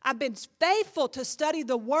 I've been faithful to study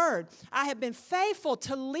the Word. I have been faithful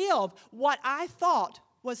to live what I thought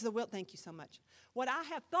was the will. Thank you so much. What I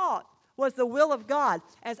have thought was the will of God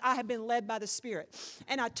as I have been led by the Spirit.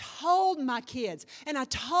 And I told my kids, I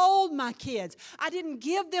didn't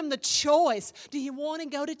give them the choice. Do you want to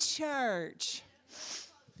go to church?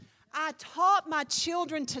 I taught my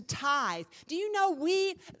children to tithe. Do you know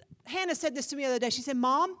Hannah said this to me the other day. She said,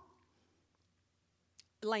 Mom,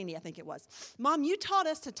 Lainey, I think it was. Mom, you taught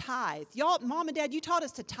us to tithe. Mom and Dad, you taught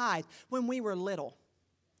us to tithe when we were little.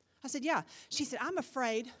 I said, yeah. She said, I'm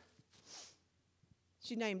afraid.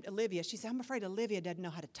 She named Olivia. She said, I'm afraid Olivia doesn't know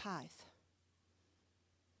how to tithe.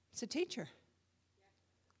 I said, teach her.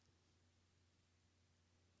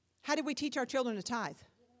 How did we teach our children to tithe?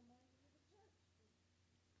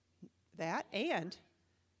 That and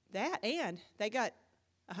they got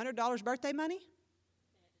 $100 birthday money.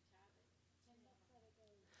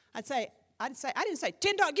 I didn't say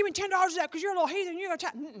 $10. Give me $10 of that because you're a little heathen. You're gonna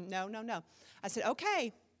tithe. No. I said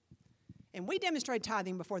okay, and we demonstrated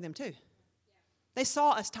tithing before them too. They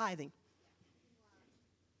saw us tithing.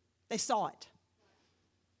 They saw it.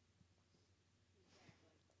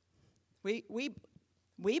 We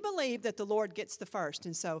believe that the Lord gets the first,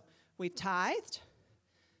 and so we've tithed.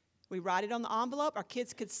 We write it on the envelope. Our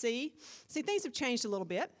kids could see. See, things have changed a little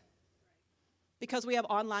bit because we have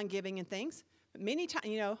online giving and things. But many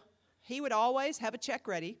times, he would always have a check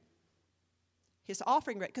ready, his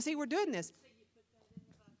offering ready. Because, see, we're doing this.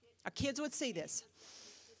 Our kids would see this.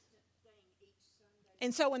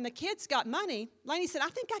 And so when the kids got money, Lainey said, I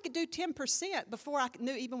think I could do 10% before I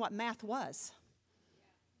knew even what math was.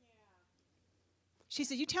 She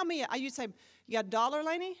said, you tell me, you'd say, you got $1,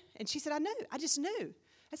 Lainey? And she said, I knew. I just knew.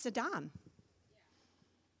 That's a dime.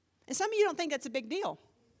 And some of you don't think that's a big deal.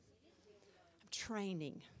 I'm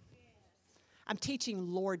training. I'm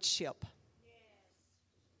teaching lordship.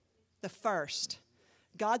 The first.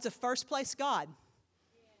 God's a first place God.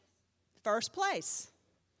 First place.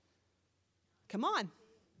 Come on.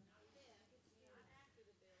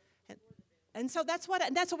 And so that's what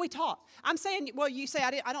we taught. I'm saying, well, you say,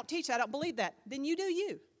 I don't teach that, I don't believe that. Then you do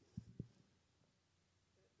you.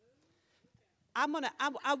 I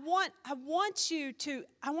want you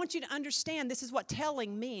to understand this is what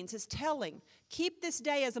telling means. It's telling. Keep this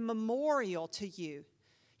day as a memorial to you.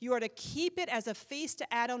 You are to keep it as a feast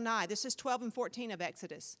to Adonai. This is 12 and 14 of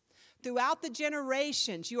Exodus. Throughout the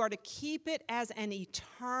generations, you are to keep it as an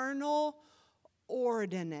eternal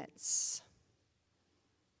ordinance.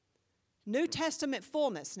 New Testament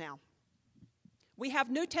fullness now. We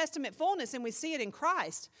have New Testament fullness and we see it in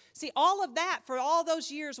Christ. See, all of that for all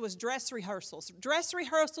those years was dress rehearsals. Dress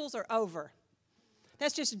rehearsals are over.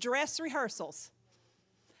 That's just dress rehearsals.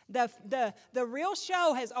 The real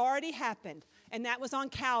show has already happened, and that was on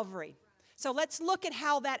Calvary. So let's look at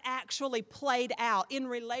how that actually played out in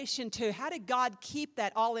relation to how did God keep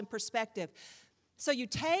that all in perspective. So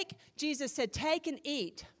Jesus said, take and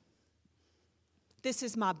eat. This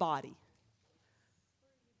is my body.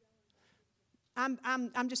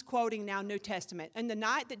 I'm just quoting now New Testament. And the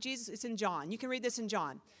night that Jesus, it's in John. You can read this in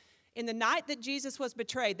John. In the night that Jesus was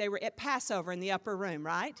betrayed, they were at Passover in the upper room,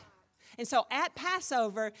 right? And so at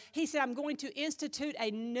Passover, he said, I'm going to institute a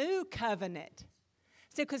new covenant.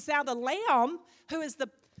 See, because now the lamb, who is the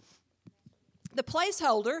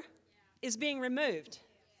placeholder, is being removed.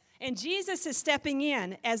 And Jesus is stepping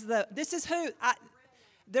in as the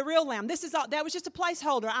real lamb. That was just a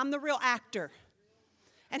placeholder. I'm the real actor.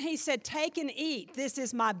 And he said, take and eat. This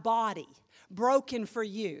is my body broken for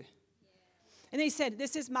you. And he said,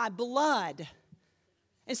 this is my blood.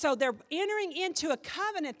 And so they're entering into a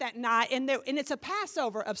covenant that night, and it's a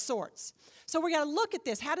Passover of sorts. So we're going to look at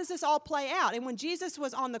this. How does this all play out? And when Jesus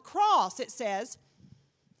was on the cross, it says,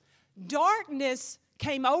 darkness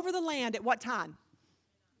came over the land at what time?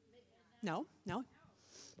 No.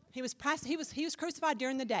 He was crucified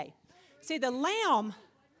during the day. See, the lamb,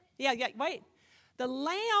 wait. The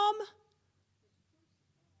lamb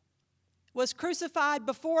was crucified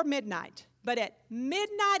before midnight. But at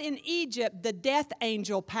midnight in Egypt, the death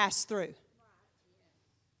angel passed through.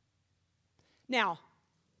 Now,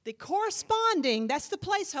 the corresponding, that's the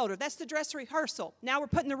placeholder, that's the dress rehearsal. Now we're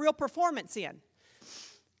putting the real performance in.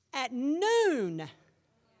 At noon,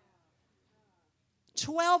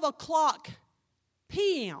 12 o'clock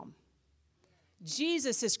p.m.,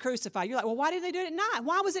 Jesus is crucified. You're like, well, why did they do it at night?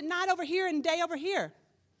 Why was it night over here and day over here?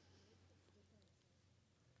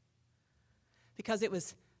 Because it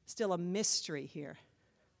was still a mystery here.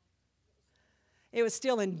 It was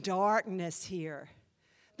still in darkness here.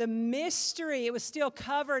 The mystery, it was still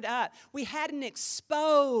covered up. We hadn't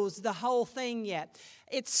exposed the whole thing yet.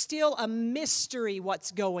 It's still a mystery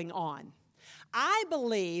what's going on. I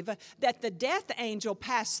believe that the death angel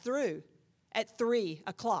passed through at 3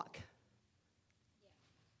 o'clock.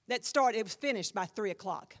 It was finished by 3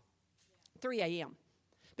 o'clock, 3 a.m.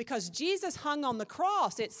 Because Jesus hung on the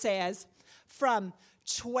cross, it says, from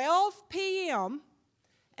 12 p.m.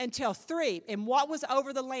 until 3. And what was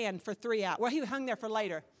over the land for 3 hours? Well, he hung there for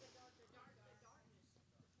later.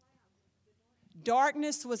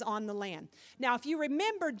 Darkness was on the land. Now, if you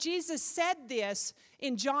remember, Jesus said this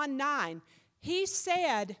in John 9. He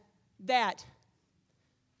said that,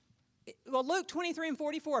 well, Luke 23 and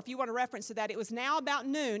 44, if you want a reference to that, it was now about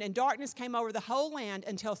noon, and darkness came over the whole land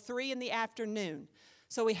until 3 in the afternoon.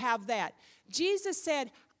 So we have that. Jesus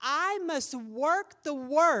said, I must work the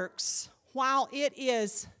works while it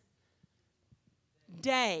is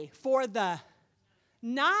day, for the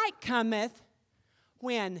night cometh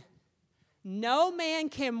when no man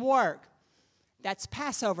can work. That's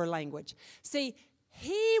Passover language. See,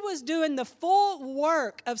 he was doing the full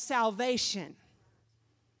work of salvation.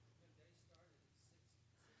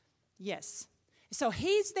 Yes. So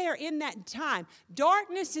he's there in that time.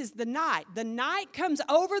 Darkness is the night. The night comes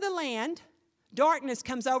over the land. Darkness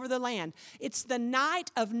comes over the land. It's the night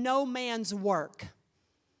of no man's work.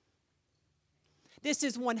 This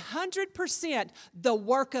is 100% the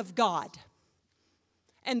work of God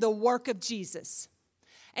and the work of Jesus.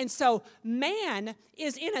 And so man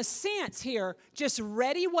is, in a sense here, just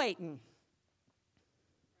ready waiting.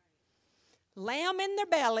 Lamb in their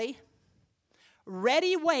belly,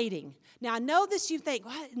 ready waiting. Now I know this, you think,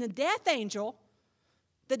 what? And the death angel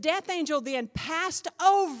then passed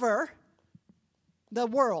over the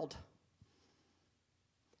world.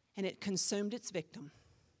 And it consumed its victim.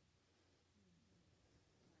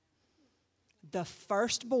 The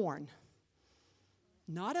firstborn,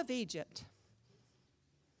 not of Egypt,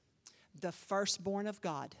 the firstborn of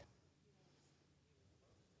God.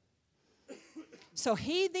 So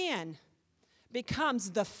he then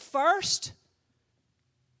becomes the firstborn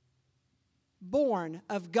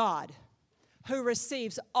of God, who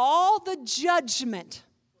receives all the judgment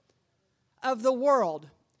of the world,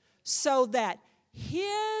 so that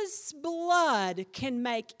his blood can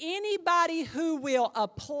make anybody who will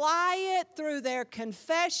apply it through their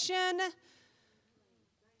confession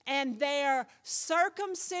and their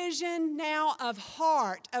circumcision now of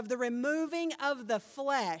heart, of the removing of the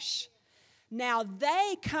flesh. Now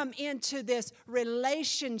they come into this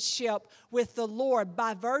relationship with the Lord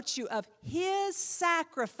by virtue of his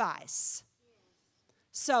sacrifice.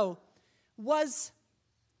 So, was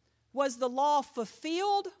the law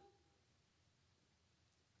fulfilled,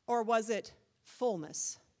 or was it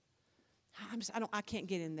fullness? I can't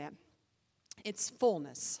get in that. It's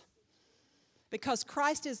fullness. Because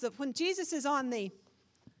Christ is when Jesus is on the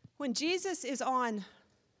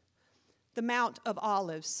Mount of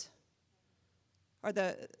Olives, or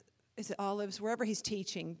is it Olives, wherever he's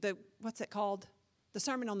teaching, what's it called? The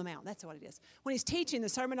Sermon on the Mount, that's what it is. When he's teaching the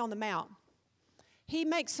Sermon on the Mount, he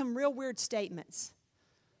makes some real weird statements.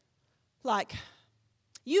 Like,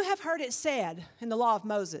 you have heard it said in the law of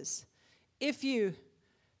Moses,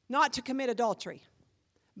 not to commit adultery.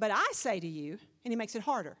 But I say to you, and he makes it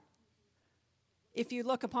harder. If you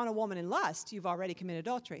look upon a woman in lust, you've already committed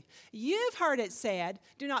adultery. You've heard it said,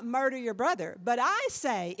 do not murder your brother. But I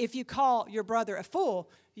say, if you call your brother a fool,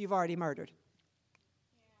 you've already murdered.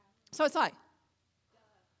 So it's like,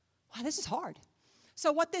 wow, this is hard.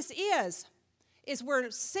 So what this is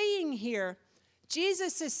we're seeing here,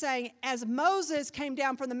 Jesus is saying, as Moses came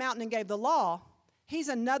down from the mountain and gave the law, he's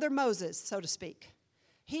another Moses, so to speak.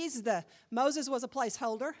 Moses was a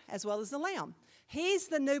placeholder as well as the Lamb. He's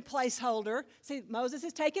the new placeholder. See, Moses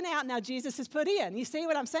is taken out, now Jesus is put in. You see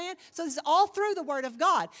what I'm saying? So this is all through the Word of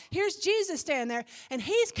God. Here's Jesus standing there, and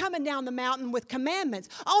he's coming down the mountain with commandments,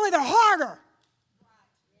 only they're harder.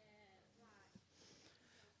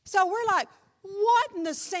 So we're like, what in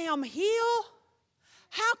the Sam Hill?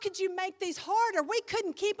 How could you make these harder? We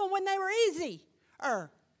couldn't keep them when they were easy.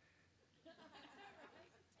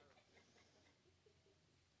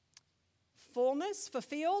 Fullness,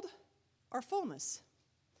 fulfilled, or fullness?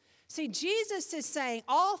 See, Jesus is saying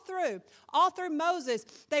all through Moses,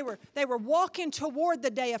 they were walking toward the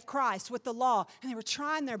day of Christ with the law, and they were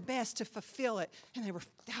trying their best to fulfill it. And they were,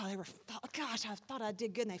 gosh, I thought I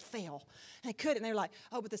did good, and they fell. And they couldn't. And they were like,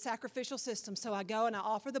 oh, but the sacrificial system. So I go and I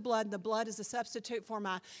offer the blood, and the blood is a substitute for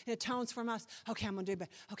it atones for my, okay, I'm going to do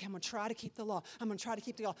better. Okay, I'm going to try to keep the law. I'm going to try to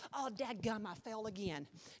keep the law. Oh, dadgum, I fell again.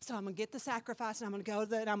 So I'm going to get the sacrifice, and I'm going to go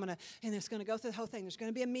to that, and it's going to go through the whole thing. There's going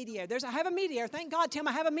to be a mediator. I have a mediator. Thank God, Tim,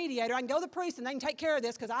 I have a mediator. I can go to the priest and they can take care of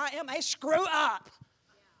this because I am a screw up.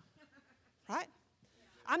 Right?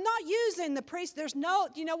 I'm not using the priest.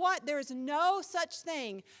 You know what? There is no such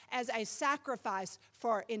thing as a sacrifice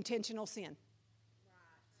for intentional sin.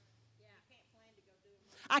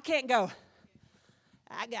 I can't go,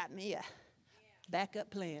 I got me a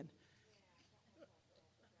backup plan.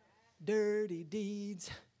 Dirty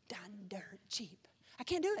deeds done dirt cheap. I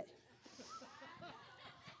can't do it.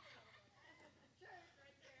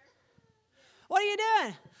 What are you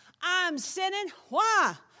doing? I'm sinning.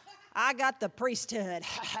 Why? I got the priesthood.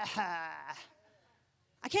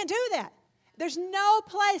 I can't do that. There's no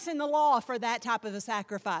place in the law for that type of a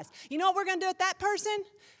sacrifice. You know what we're going to do with that person?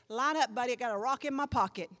 Line up, buddy. I got a rock in my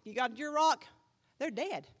pocket. You got your rock? They're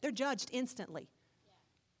dead. They're judged instantly.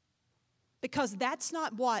 Because that's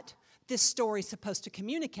not what this story is supposed to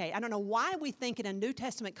communicate. I don't know why we think in a New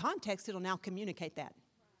Testament context it'll now communicate that.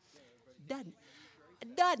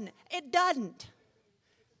 It doesn't.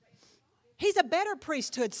 He's a better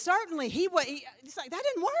priesthood. Certainly, it's like, that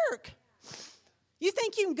didn't work. You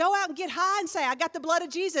think you can go out and get high and say, I got the blood of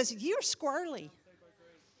Jesus. You're squirrely.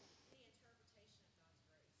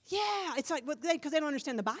 Yeah, it's like, because they don't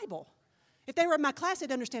understand the Bible. If they were in my class,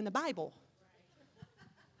 they'd understand the Bible.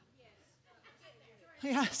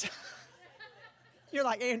 Yes. You're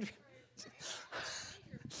like, Andrea.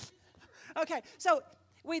 Okay, so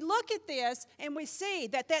we look at this and we see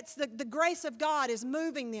that that's the grace of God is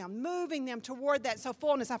moving them toward that. So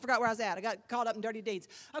fullness, I forgot where I was at. I got caught up in dirty deeds.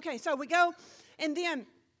 Okay, so we go, and then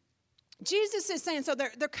Jesus is saying, so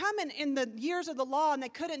they're coming in the years of the law, and they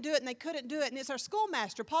couldn't do it, and it's our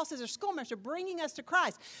schoolmaster. Paul says our schoolmaster bringing us to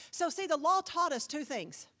Christ. So see, the law taught us two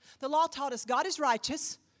things. The law taught us God is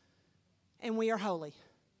righteous, and we are holy.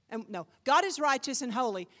 And no, God is righteous and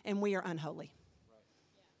holy, and we are unholy.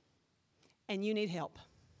 And you need help.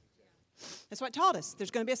 That's what it taught us.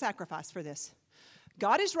 There's going to be a sacrifice for this.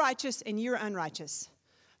 God is righteous, and you're unrighteous.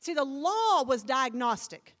 See, the law was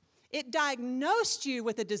diagnostic. It diagnosed you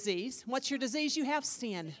with a disease. What's your disease you have?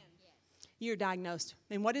 Sin. You're diagnosed.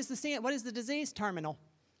 And what is the sin? What is the disease? Terminal.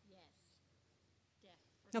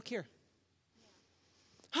 No cure.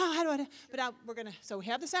 Oh, how do I do? But we're going to, so we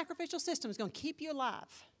have the sacrificial system. It's going to keep you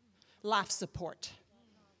alive. Life support.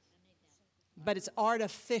 But it's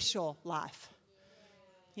artificial life.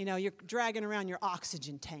 You know, you're dragging around your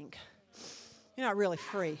oxygen tank. You're not really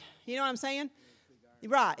free. You know what I'm saying?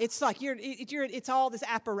 Right. It's like it's all this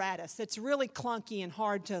apparatus that's really clunky and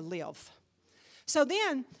hard to live. So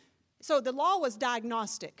the law was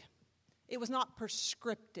diagnostic. It was not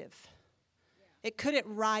prescriptive. It couldn't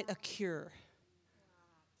write a cure.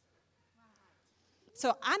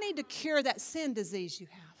 So I need to cure that sin disease you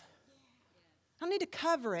have. I need to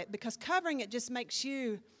cover it, because covering it just makes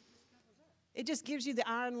you, it just gives you the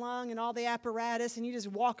iron lung and all the apparatus, and you just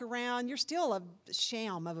walk around. You're still a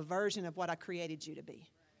sham of a version of what I created you to be.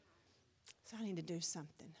 So I need to do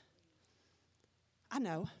something. I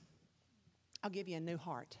know. I'll give you a new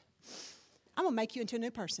heart. I'm going to make you into a new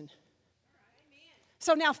person.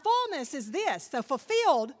 So now fullness is this. So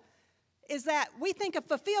fulfilled is that we think of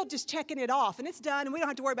fulfilled just checking it off, and it's done, and we don't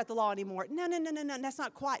have to worry about the law anymore. No. That's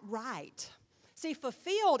not quite right. See,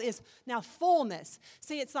 fulfilled is now fullness.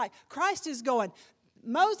 See, it's like Christ is going,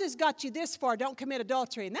 Moses got you this far, don't commit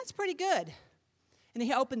adultery. And that's pretty good. And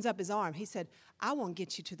he opens up his arm. He said, I want to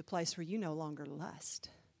get you to the place where you no longer lust.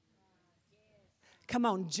 Come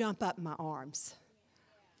on, jump up in my arms.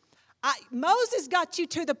 Moses got you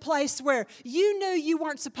to the place where you knew you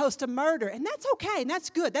weren't supposed to murder. And that's okay, and that's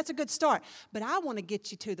good. That's a good start. But I want to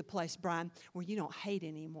get you to the place, Brian, where you don't hate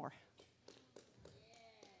anymore.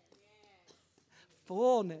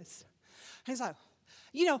 Fullness. He's like,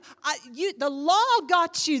 you know, the law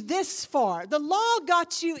got you this far. The law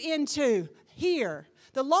got you into here.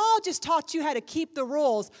 The law just taught you how to keep the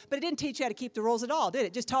rules, but it didn't teach you how to keep the rules at all, did it?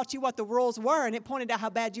 It just taught you what the rules were, and it pointed out how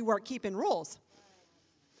bad you were at keeping rules.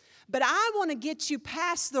 But I want to get you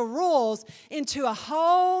past the rules into a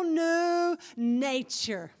whole new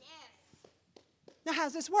nature. Now,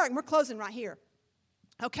 how's this work? We're closing right here.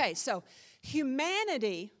 Okay, so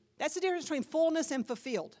humanity, that's the difference between fullness and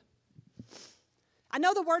fulfilled. I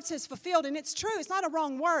know the word says fulfilled, and it's true. It's not a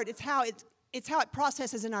wrong word. It's how it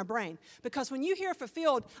processes in our brain. Because when you hear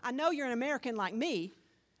fulfilled, I know you're an American like me,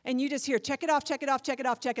 and you just hear check it off, check it off, check it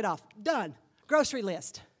off, check it off. Done. Grocery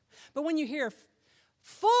list. But when you hear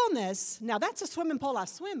fullness, now that's a swimming pool I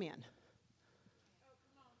swim in.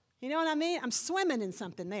 You know what I mean? I'm swimming in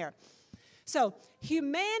something there. So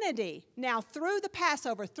humanity, now through the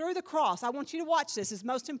Passover, through the cross, I want you to watch this, it's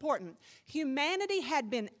most important. Humanity had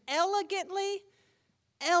been elegantly,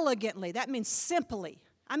 that means simply.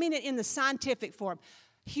 I mean it in the scientific form.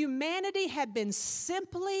 Humanity had been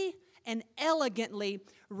simply and elegantly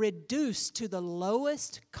reduced to the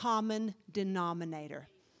lowest common denominator.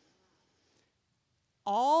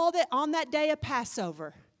 All that on that day of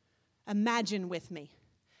Passover, imagine with me,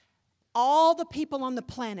 all the people on the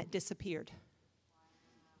planet disappeared.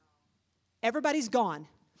 Everybody's gone.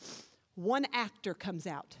 One actor comes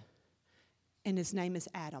out, and his name is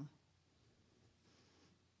Adam.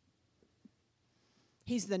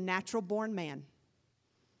 He's the natural-born man,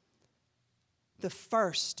 the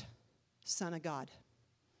first Son of God.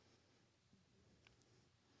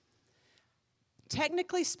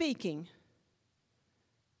 Technically speaking,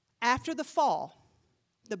 after the fall,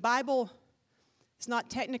 the Bible does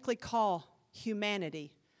not technically call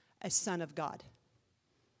humanity a son of God.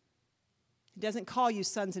 It doesn't call you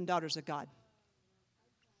sons and daughters of God.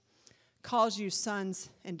 It calls you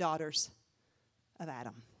sons and daughters of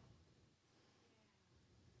Adam.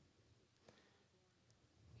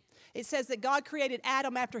 It says that God created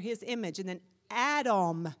Adam after his image, and then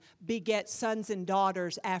Adam begets sons and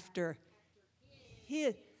daughters after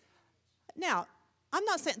his. Now, I'm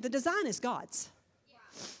not saying the design is God's.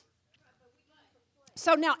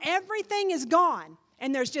 So now everything is gone,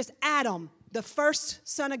 and there's just Adam, the first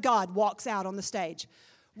son of God, walks out on the stage,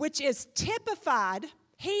 which is typified.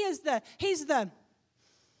 He's the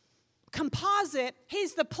composite.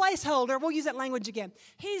 He's the placeholder. We'll use that language again.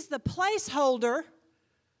 He's the placeholder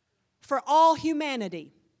for all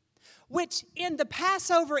humanity, which in the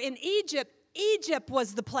Passover in Egypt, Egypt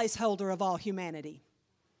was the placeholder of all humanity.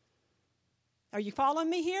 Are you following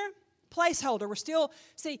me here? Placeholder. We're still,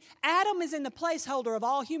 see, Adam is in the placeholder of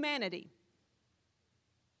all humanity,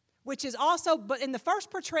 which is also, but in the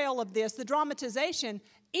first portrayal of this, the dramatization,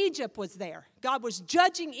 Egypt was there. God was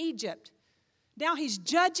judging Egypt. Now he's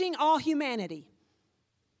judging all humanity.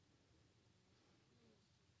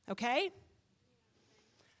 Okay?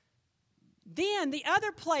 Then the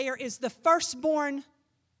other player is the firstborn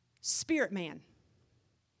spirit man.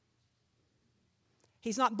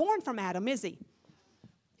 He's not born from Adam, is he?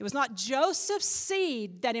 It was not Joseph's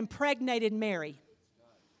seed that impregnated Mary.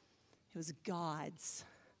 It was God's.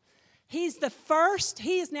 He's the first.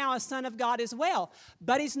 He is now a son of God as well.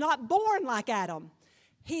 But he's not born like Adam.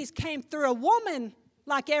 He came through a woman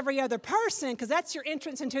like every other person, because that's your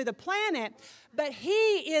entrance into the planet. But he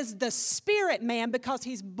is the spirit man because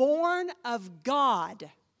he's born of God.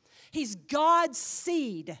 He's God's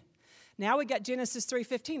seed. Now we got Genesis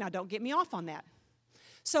 3:15. Now don't get me off on that.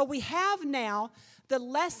 So we have now the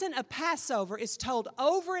lesson of Passover is told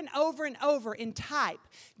over and over and over in type.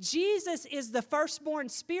 Jesus is the firstborn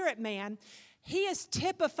spirit man. He is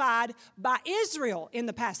typified by Israel in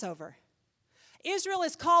the Passover. Israel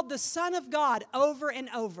is called the Son of God over and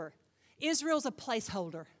over. Israel's a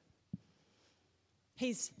placeholder.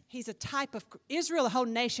 He's a type of, Israel, the whole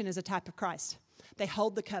nation, is a type of Christ. They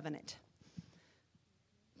hold the covenant.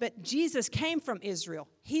 But Jesus came from Israel.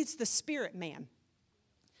 He's the spirit man.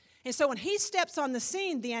 And so when he steps on the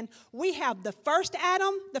scene, then we have the first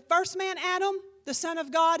Adam, the first man Adam, the Son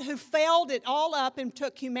of God, who failed it all up and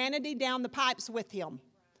took humanity down the pipes with him.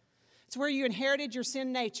 It's where you inherited your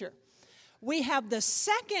sin nature. We have the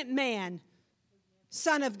second man,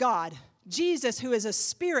 Son of God, Jesus, who is a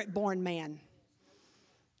spirit-born man.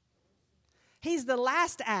 He's the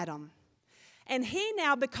last Adam. And he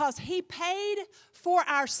now, because he paid for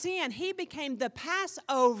our sin, he became the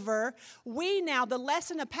Passover. We now, the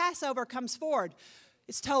lesson of Passover comes forward.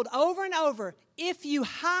 It's told over and over. If you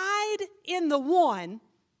hide in the one,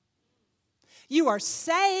 you are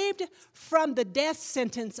saved from the death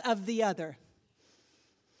sentence of the other.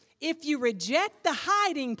 If you reject the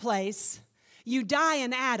hiding place, you die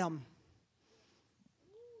in Adam.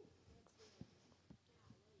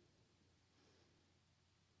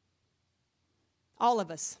 All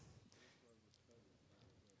of us.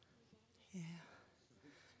 Yeah.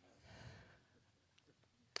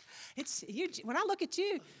 It's you. When I look at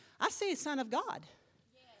you, I see a son of God.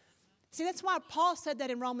 See, that's why Paul said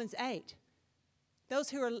that in Romans 8.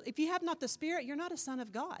 Those who are, if you have not the Spirit, you're not a son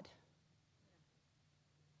of God.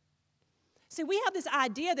 See, we have this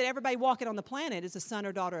idea that everybody walking on the planet is a son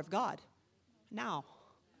or daughter of God. No,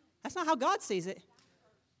 that's not how God sees it.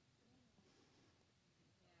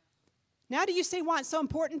 Now do you see why it's so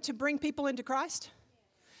important to bring people into Christ?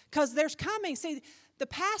 Because there's coming, see, the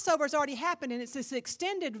Passover has already happened, and it's this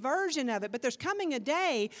extended version of it, but there's coming a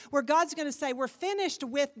day where God's going to say, we're finished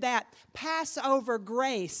with that Passover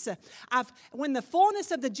grace. When the fullness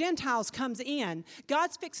of the Gentiles comes in,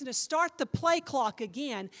 God's fixing to start the play clock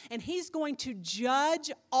again, and he's going to judge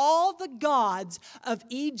all the gods of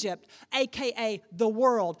Egypt, a.k.a. the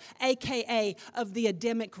world, a.k.a. of the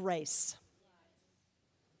Adamic race.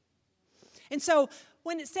 And so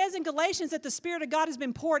when it says in Galatians that the Spirit of God has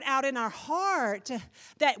been poured out in our heart,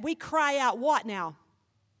 that we cry out what now?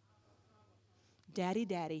 Daddy,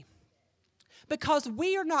 Daddy. Because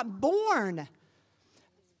we are not born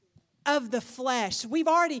of the flesh.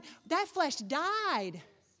 That flesh died.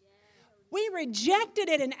 We rejected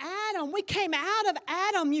it in Adam. We came out of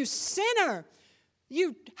Adam, you sinner.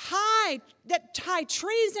 You high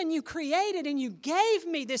treason you created, and you gave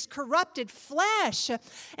me this corrupted flesh.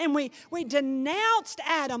 And we denounced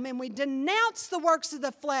Adam, and we denounced the works of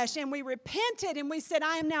the flesh, and we repented, and we said,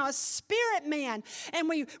 I am now a spirit man. And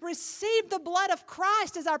we received the blood of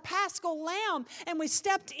Christ as our paschal lamb, and we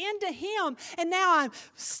stepped into him. And now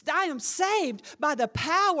I am saved by the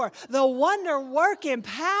power, the wonder-working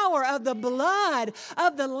power of the blood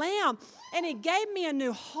of the lamb. And he gave me a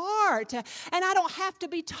new heart. And I don't have to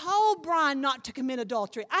be told, Brian, not to commit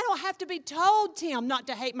adultery. I don't have to be told, Tim, not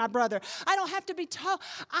to hate my brother. I don't have to be told.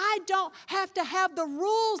 I don't have to have the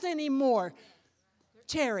rules anymore,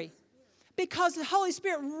 Cherry, because the Holy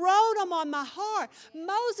Spirit wrote them on my heart.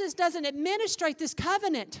 Moses doesn't administrate this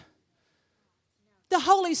covenant. The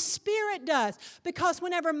Holy Spirit does. Because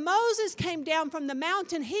whenever Moses came down from the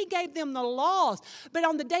mountain, he gave them the laws. But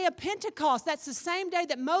on the day of Pentecost, that's the same day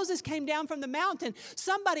that Moses came down from the mountain,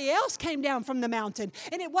 somebody else came down from the mountain.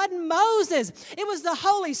 And it wasn't Moses. It was the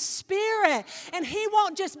Holy Spirit. And he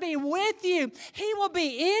won't just be with you. He will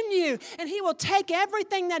be in you. And he will take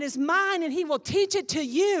everything that is mine and he will teach it to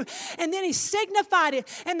you. And then he signified it.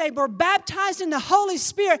 And they were baptized in the Holy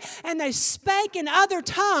Spirit. And they spake in other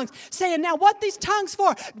tongues, saying, now what these tongues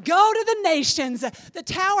for? Go to the nations. The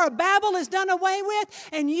Tower of Babel is done away with,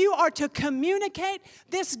 and you are to communicate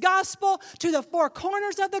this gospel to the four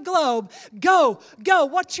corners of the globe. Go, go.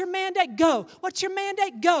 What's your mandate? Go. What's your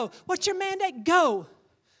mandate? Go. What's your mandate? Go.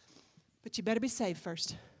 But you better be saved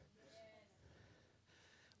first.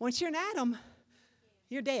 Once you're in Adam,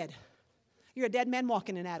 you're dead. You're a dead man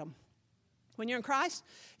walking in Adam. When you're in Christ,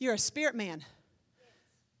 you're a spirit man,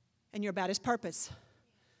 and you're about his purpose.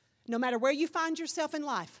 No matter where you find yourself in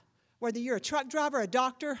life, whether you're a truck driver, a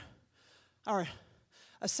doctor, or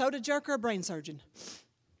a soda jerker, or a brain surgeon,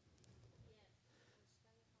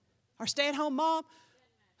 or stay-at-home mom,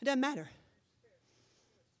 it doesn't matter.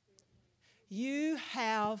 You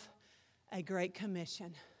have a great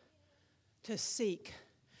commission to seek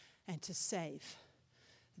and to save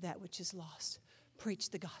that which is lost.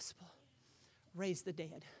 Preach the gospel. Raise the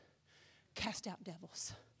dead. Cast out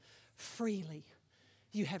devils. Freely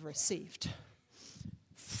you have received.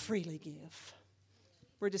 Freely give.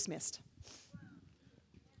 We're dismissed.